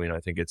everything in between. I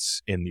think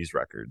it's in these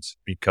records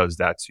because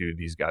that's who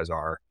these guys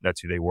are.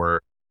 That's who they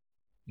were.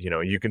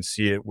 You can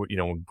see it, when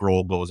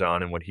Grohl goes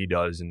on and what he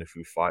does in the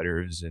Foo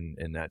Fighters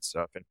and that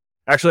stuff. And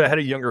actually, I had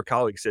a younger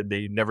colleague said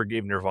they never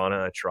gave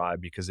Nirvana a try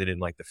because they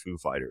didn't like the Foo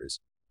Fighters.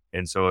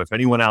 And so if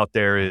anyone out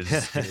there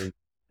is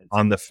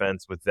on the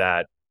fence with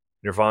that,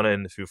 Nirvana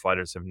and the Foo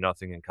Fighters have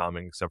nothing in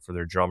common except for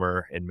their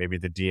drummer and maybe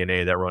the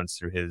DNA that runs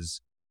through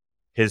his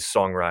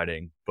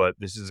songwriting. But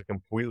this is a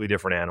completely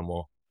different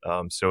animal.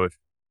 So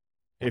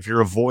if you're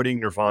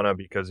avoiding Nirvana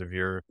because of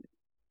your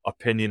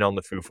opinion on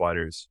the Foo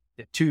Fighters,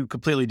 2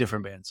 completely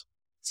different bands.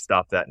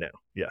 stop that now.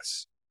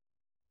 Yes.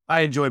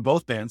 I enjoy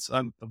both bands.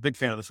 I'm a big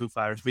fan of the Foo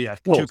Fighters, but yeah,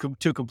 Well-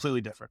 two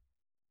completely different.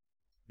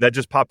 That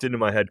just popped into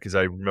my head because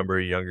I remember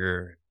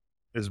it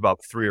was about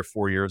 3 or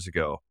 4 years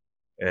ago.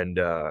 And,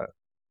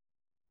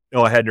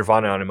 I had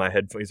Nirvana on in my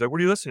headphones. He's like,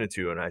 "What are you listening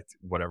to?" And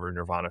whatever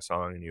Nirvana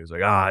song. And he was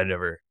like, I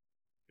never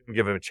didn't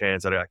give him a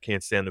chance. I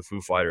can't stand the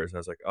Foo Fighters. And I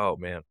was like, oh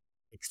man,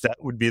 that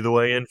would be the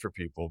way in for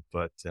people.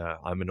 But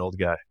I'm an old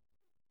guy.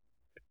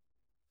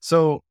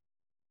 So,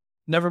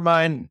 never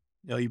mind.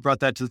 You brought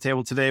that to the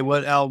table today.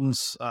 What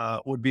albums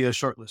would be a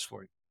short list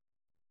for you?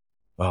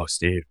 Oh,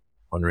 Steve,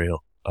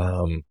 unreal.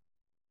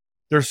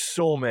 There's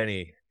so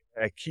many.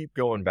 I keep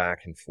going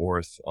back and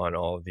forth on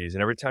all of these.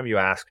 And every time you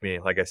ask me,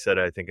 like I said,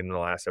 I think in the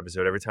last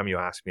episode, every time you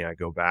ask me, I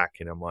go back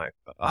and I'm like,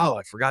 oh,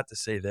 I forgot to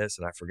say this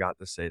and I forgot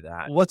to say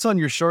that. What's on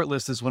your short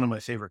list is one of my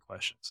favorite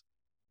questions.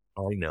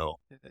 I know.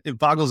 It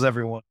boggles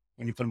everyone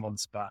when you put them on the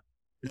spot.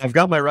 I've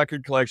got my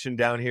record collection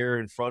down here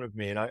in front of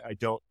me, and I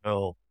don't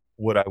know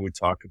what I would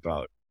talk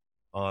about.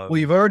 Well,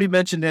 you've already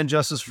mentioned And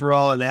Justice for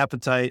All and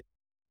Appetite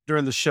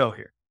during the show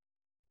here.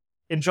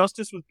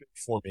 Injustice was big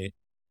for me.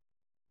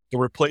 The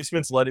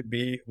Replacements, Let It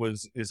Be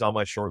is on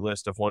my short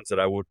list of ones that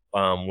I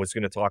was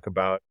going to talk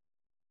about.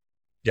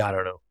 Yeah, I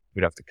don't know.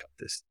 We'd have to cut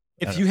this.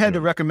 If you had to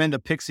recommend a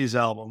Pixies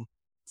album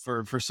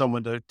for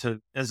someone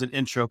to as an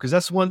intro, because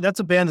that's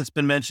a band that's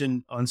been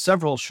mentioned on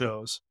several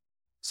shows,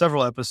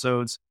 several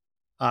episodes,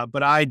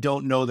 but I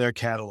don't know their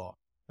catalog,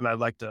 and I'd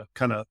like to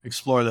kind of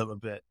explore them a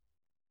bit.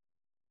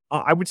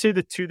 I would say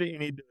the 2 that you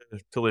need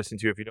to listen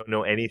to if you don't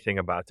know anything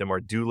about them are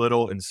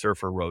Doolittle and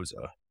Surfer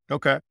Rosa.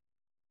 Okay.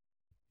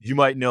 You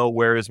might know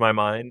Where Is My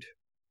Mind?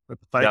 With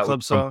the Fight That Club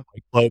was from song.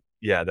 Fight Club.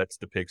 Yeah, that's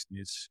the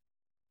Pixies.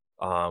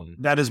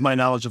 That is my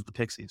knowledge of the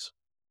Pixies.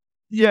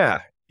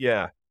 Yeah.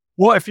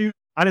 Well, if you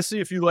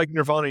like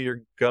Nirvana,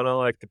 you're gonna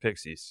like the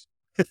Pixies.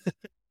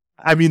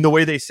 I mean, the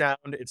way they sound,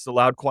 it's the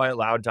loud, quiet,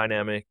 loud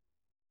dynamic.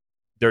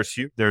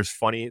 there's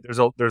funny,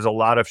 there's a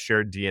lot of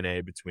shared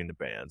DNA between the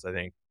bands. I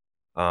think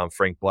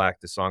Frank Black,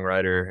 the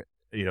songwriter,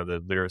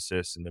 the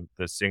lyricist, and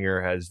the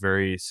singer has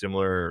very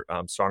similar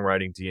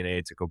songwriting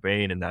DNA to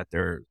Cobain, in that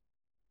the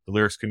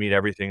lyrics could mean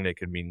everything, they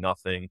could mean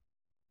nothing.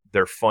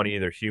 They're funny,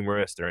 they're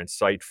humorous, they're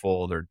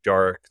insightful, they're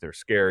dark, they're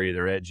scary,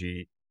 they're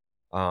edgy.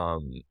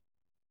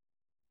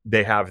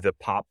 They have the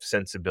pop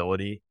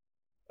sensibility.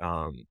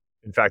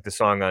 In fact, the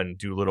song on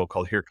Doolittle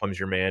called "Here Comes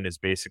Your Man" is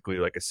basically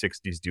like a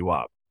 '60s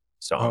doo-wop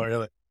song. Oh,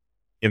 really?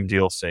 Im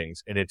Deal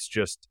sings, and it's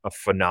just a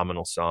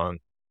phenomenal song.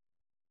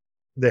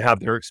 They have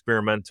their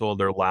experimental,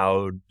 their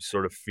loud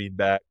sort of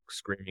feedback,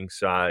 screaming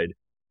side.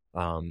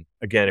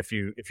 Again, if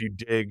you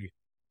dig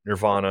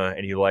Nirvana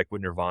and you like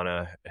what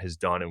Nirvana has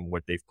done and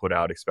what they've put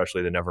out,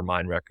 especially the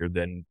Nevermind record,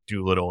 then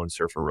Doolittle and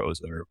Surfer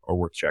Rose are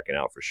worth checking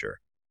out for sure.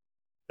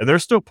 And they're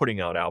still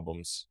putting out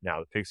albums now.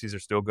 The Pixies are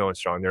still going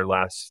strong. Their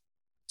last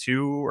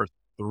 2 or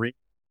 3,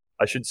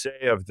 I should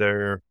say, of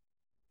their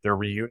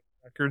reunion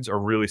records are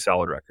really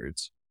solid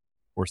records,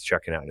 worth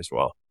checking out as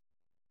well.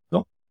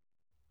 Cool.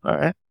 All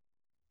right.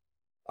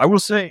 I will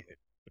say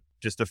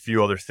just a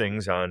few other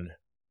things on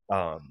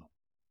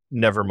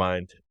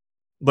Nevermind.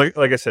 Like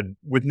I said,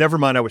 with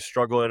Nevermind, I was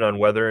struggling on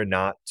whether or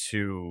not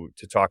to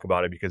talk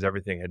about it because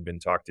everything had been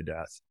talked to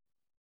death.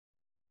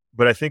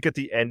 But I think at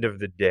the end of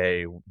the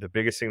day, the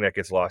biggest thing that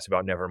gets lost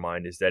about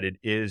Nevermind is that it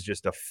is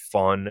just a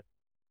fun,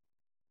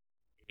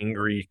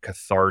 angry,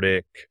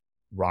 cathartic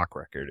rock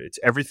record. It's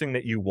everything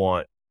that you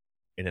want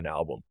in an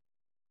album.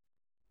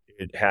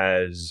 It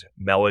has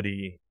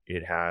melody,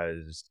 it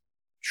has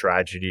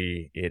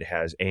tragedy, it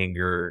has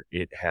anger,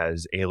 it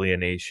has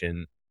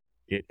alienation,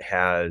 it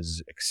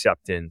has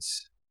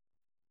acceptance,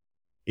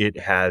 it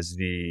has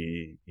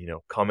the,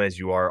 come as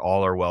you are,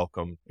 all are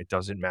welcome, it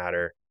doesn't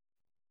matter.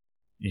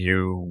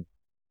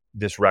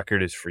 This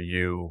record is for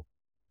you.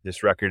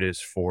 This record is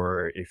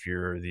for if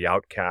you're the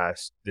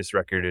outcast. This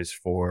record is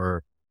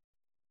for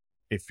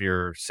if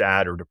you're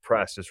sad or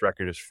depressed. This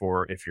record is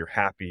for if you're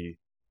happy.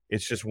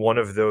 It's just one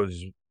of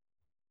those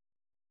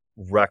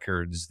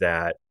records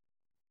that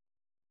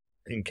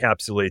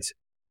encapsulates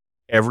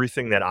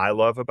everything that I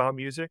love about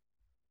music,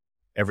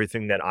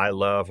 everything that I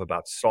love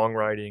about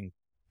songwriting,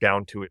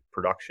 down to its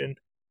production.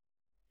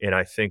 And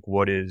I think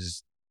what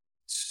is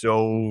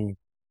so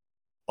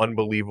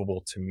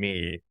unbelievable to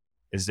me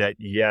is that,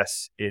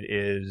 yes, it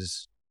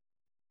is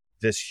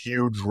this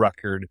huge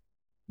record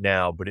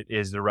now, but it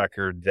is the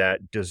record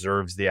that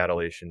deserves the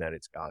adulation that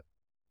it's got.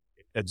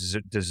 It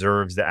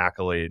deserves the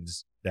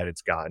accolades that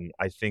it's gotten.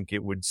 I think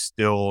it would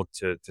still,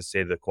 to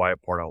say the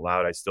quiet part out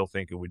loud, I still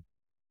think it would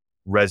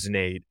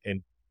resonate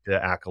in the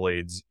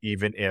accolades,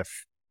 even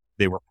if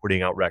they were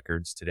putting out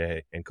records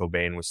today and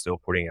Cobain was still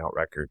putting out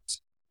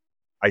records.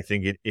 I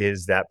think it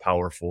is that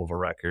powerful of a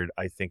record.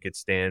 I think it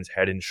stands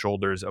head and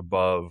shoulders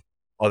above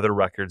other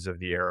records of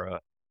the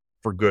era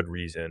for good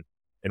reason.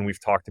 And we've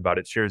talked about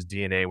it shares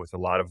DNA with a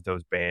lot of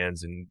those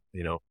bands and,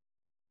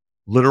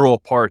 literal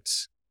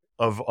parts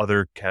of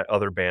other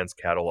bands'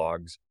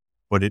 catalogs.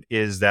 But it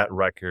is that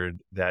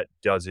record that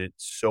does it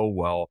so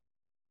well.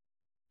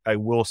 I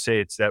will say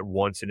it's that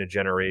once in a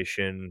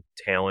generation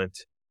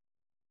talent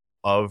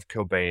of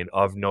Cobain,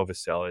 of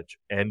Novoselic,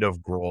 and of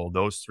Grohl,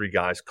 those 3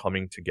 guys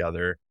coming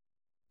together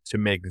to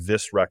make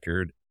this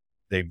record.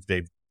 They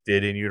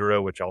did In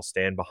Utero, which I'll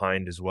stand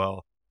behind as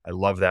well. I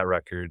love that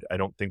record. I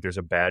don't think there's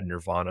a bad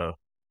Nirvana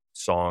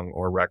song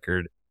or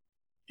record.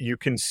 You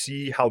can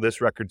see how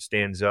this record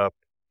stands up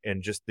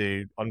and just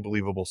the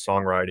unbelievable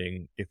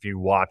songwriting if you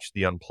watch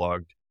the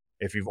Unplugged.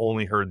 If you've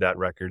only heard that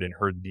record and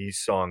heard these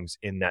songs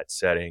in that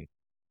setting,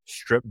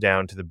 stripped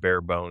down to the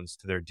bare bones,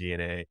 to their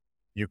DNA,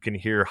 you can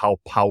hear how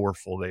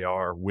powerful they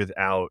are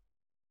without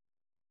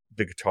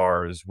the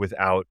guitars,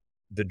 without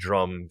the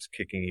drums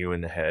kicking you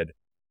in the head,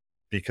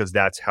 because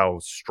that's how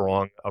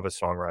strong of a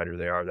songwriter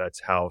they are.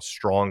 That's how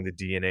strong the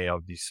DNA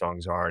of these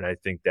songs are. And I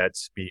think that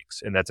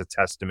speaks, and that's a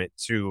testament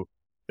to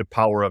the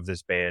power of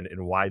this band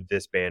and why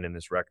this band and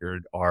this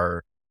record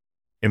are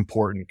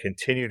important,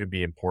 continue to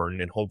be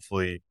important, and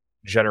hopefully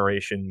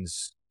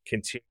generations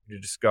continue to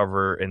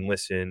discover and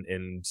listen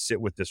and sit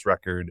with this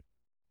record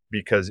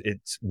because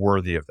it's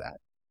worthy of that.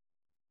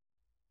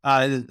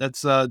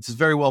 That's it's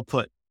very well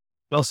put.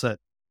 Well said.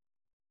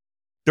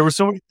 There were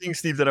so many things,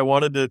 Steve, that I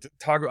wanted to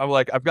talk about. I'm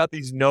like, I've got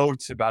these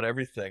notes about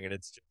everything, and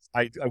it's just,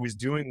 I was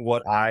doing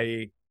what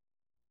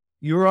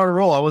You were on a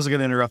roll. I wasn't going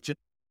to interrupt you.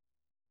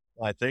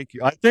 I thank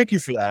you. I thank you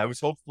for that. I was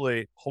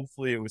hopefully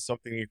it was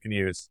something you can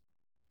use.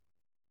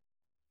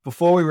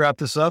 Before we wrap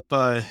this up,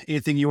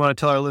 anything you want to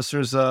tell our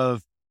listeners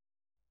of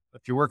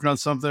if you're working on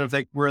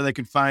something, where they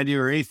can find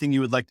you, or anything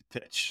you would like to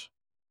pitch?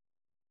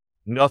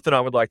 Nothing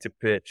I would like to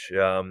pitch.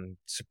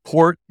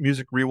 Support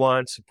Music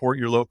Rewind. Support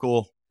your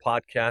local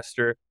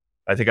podcaster.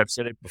 I think I've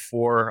said it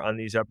before on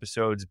these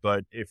episodes,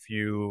 but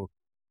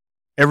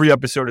every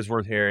episode is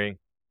worth hearing.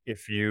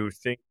 If you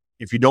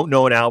don't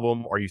know an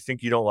album or you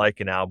think you don't like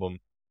an album,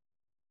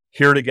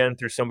 hear it again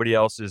through somebody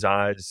else's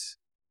eyes.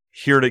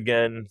 Hear it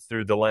again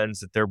through the lens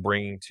that they're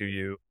bringing to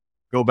you.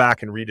 go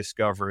back and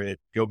rediscover it,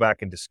 go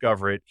back and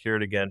discover it, hear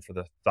it again for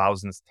the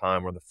thousandth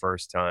time or the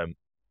first time,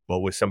 but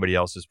with somebody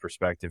else's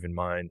perspective in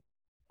mind.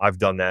 I've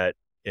done that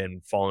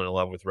and fallen in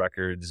love with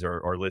records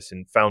or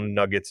found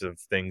nuggets of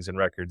things in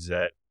records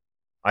that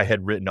I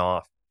had written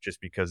off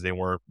just because they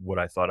weren't what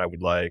I thought I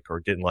would like or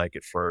didn't like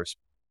at first.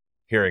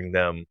 Hearing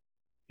them,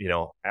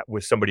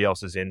 with somebody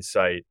else's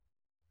insight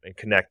and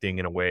connecting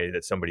in a way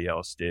that somebody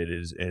else did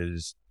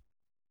is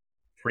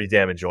pretty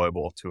damn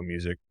enjoyable to a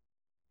music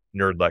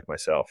nerd like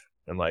myself,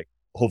 and like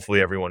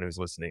hopefully everyone who's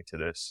listening to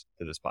this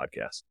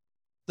podcast.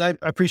 I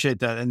appreciate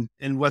that.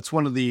 And what's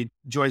one of the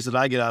joys that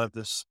I get out of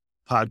this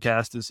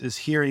podcast is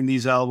hearing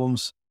these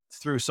albums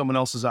through someone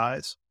else's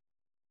eyes,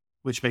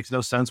 which makes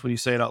no sense when you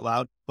say it out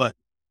loud. But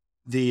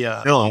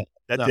that's how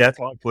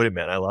I put it,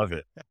 man. I love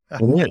it.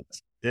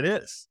 It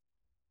is.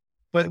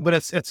 But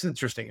it's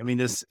interesting. I mean,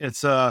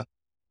 it's a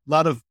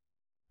lot of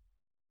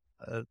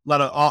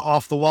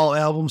off the wall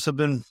albums have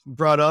been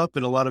brought up,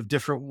 and a lot of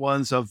different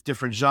ones of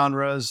different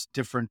genres,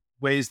 different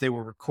ways they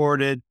were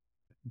recorded,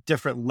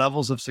 different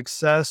levels of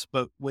success.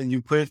 But when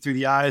you put it through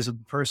the eyes of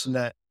the person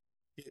that,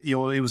 it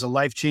was a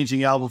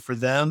life-changing album for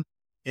them,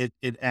 it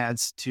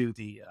adds to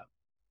the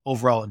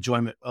overall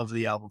enjoyment of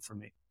the album for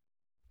me.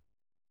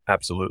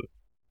 Absolutely.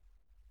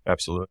 I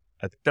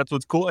think that's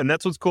what's cool. And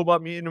that's what's cool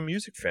about me being a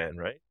music fan,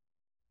 right?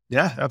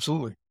 Yeah,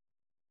 absolutely.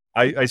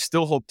 I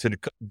still hope to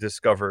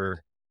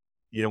discover,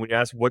 when you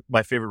ask what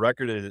my favorite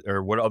record is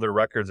or what other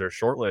records are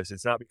shortlist,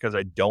 it's not because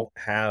I don't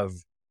have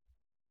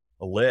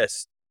a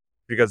list,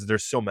 because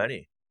there's so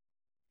many.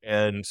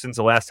 And since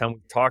the last time we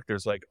talked,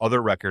 there's like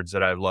other records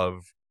that I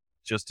love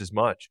just as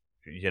much,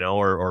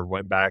 or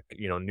went back,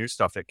 new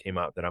stuff that came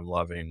out that I'm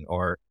loving.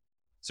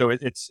 So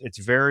it's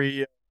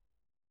very,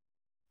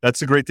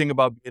 that's the great thing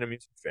about being a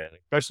music fan,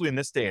 especially in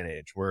this day and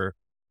age where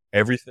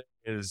everything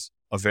is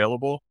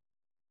available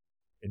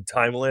and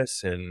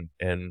timeless. And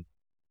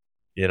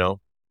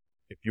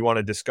if you want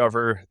to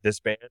discover this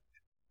band,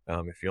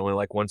 if you only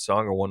like one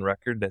song or one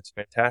record, that's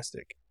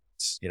fantastic.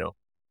 It's,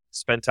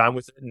 spend time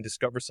with it and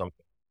discover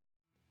something.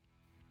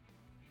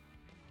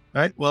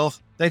 All right. Well,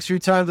 thanks for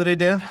your time today,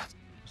 Dan.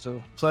 It's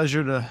a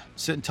pleasure to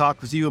sit and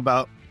talk with you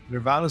about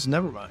Nirvana's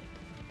Nevermind.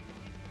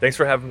 Thanks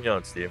for having me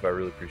on, Steve. I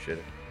really appreciate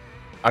it.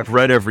 I've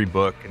read every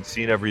book and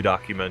seen every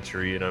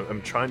documentary, and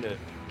I'm trying to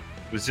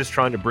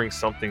bring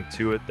something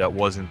to it that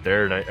wasn't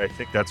there. And I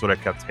think that's what I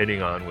kept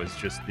hitting on, was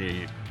just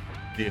the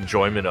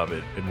enjoyment of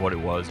it and what it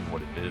was and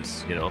what it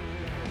is,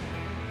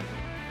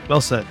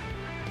 Well said.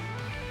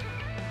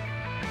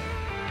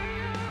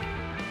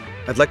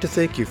 I'd like to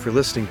thank you for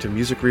listening to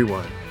Music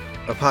Rewind,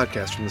 a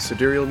podcast from the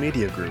Sidereal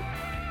Media Group.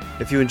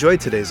 If you enjoyed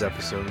today's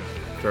episode,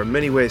 there are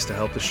many ways to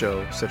help the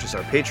show, such as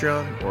our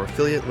Patreon or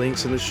affiliate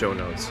links in the show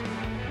notes.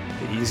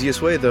 The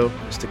easiest way, though,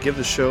 is to give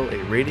the show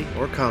a rating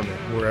or comment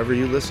wherever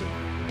you listen.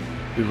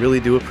 We really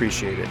do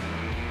appreciate it.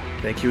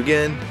 Thank you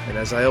again, and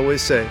as I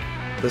always say,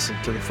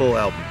 listen to the full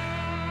album.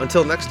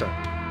 Until next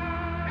time.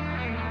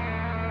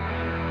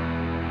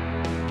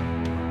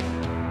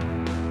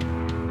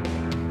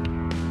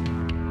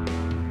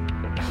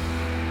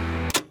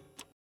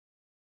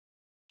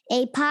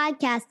 A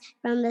podcast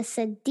from the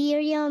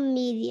Sidereal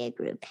Media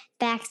Group.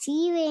 Back to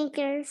you,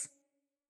 anchors.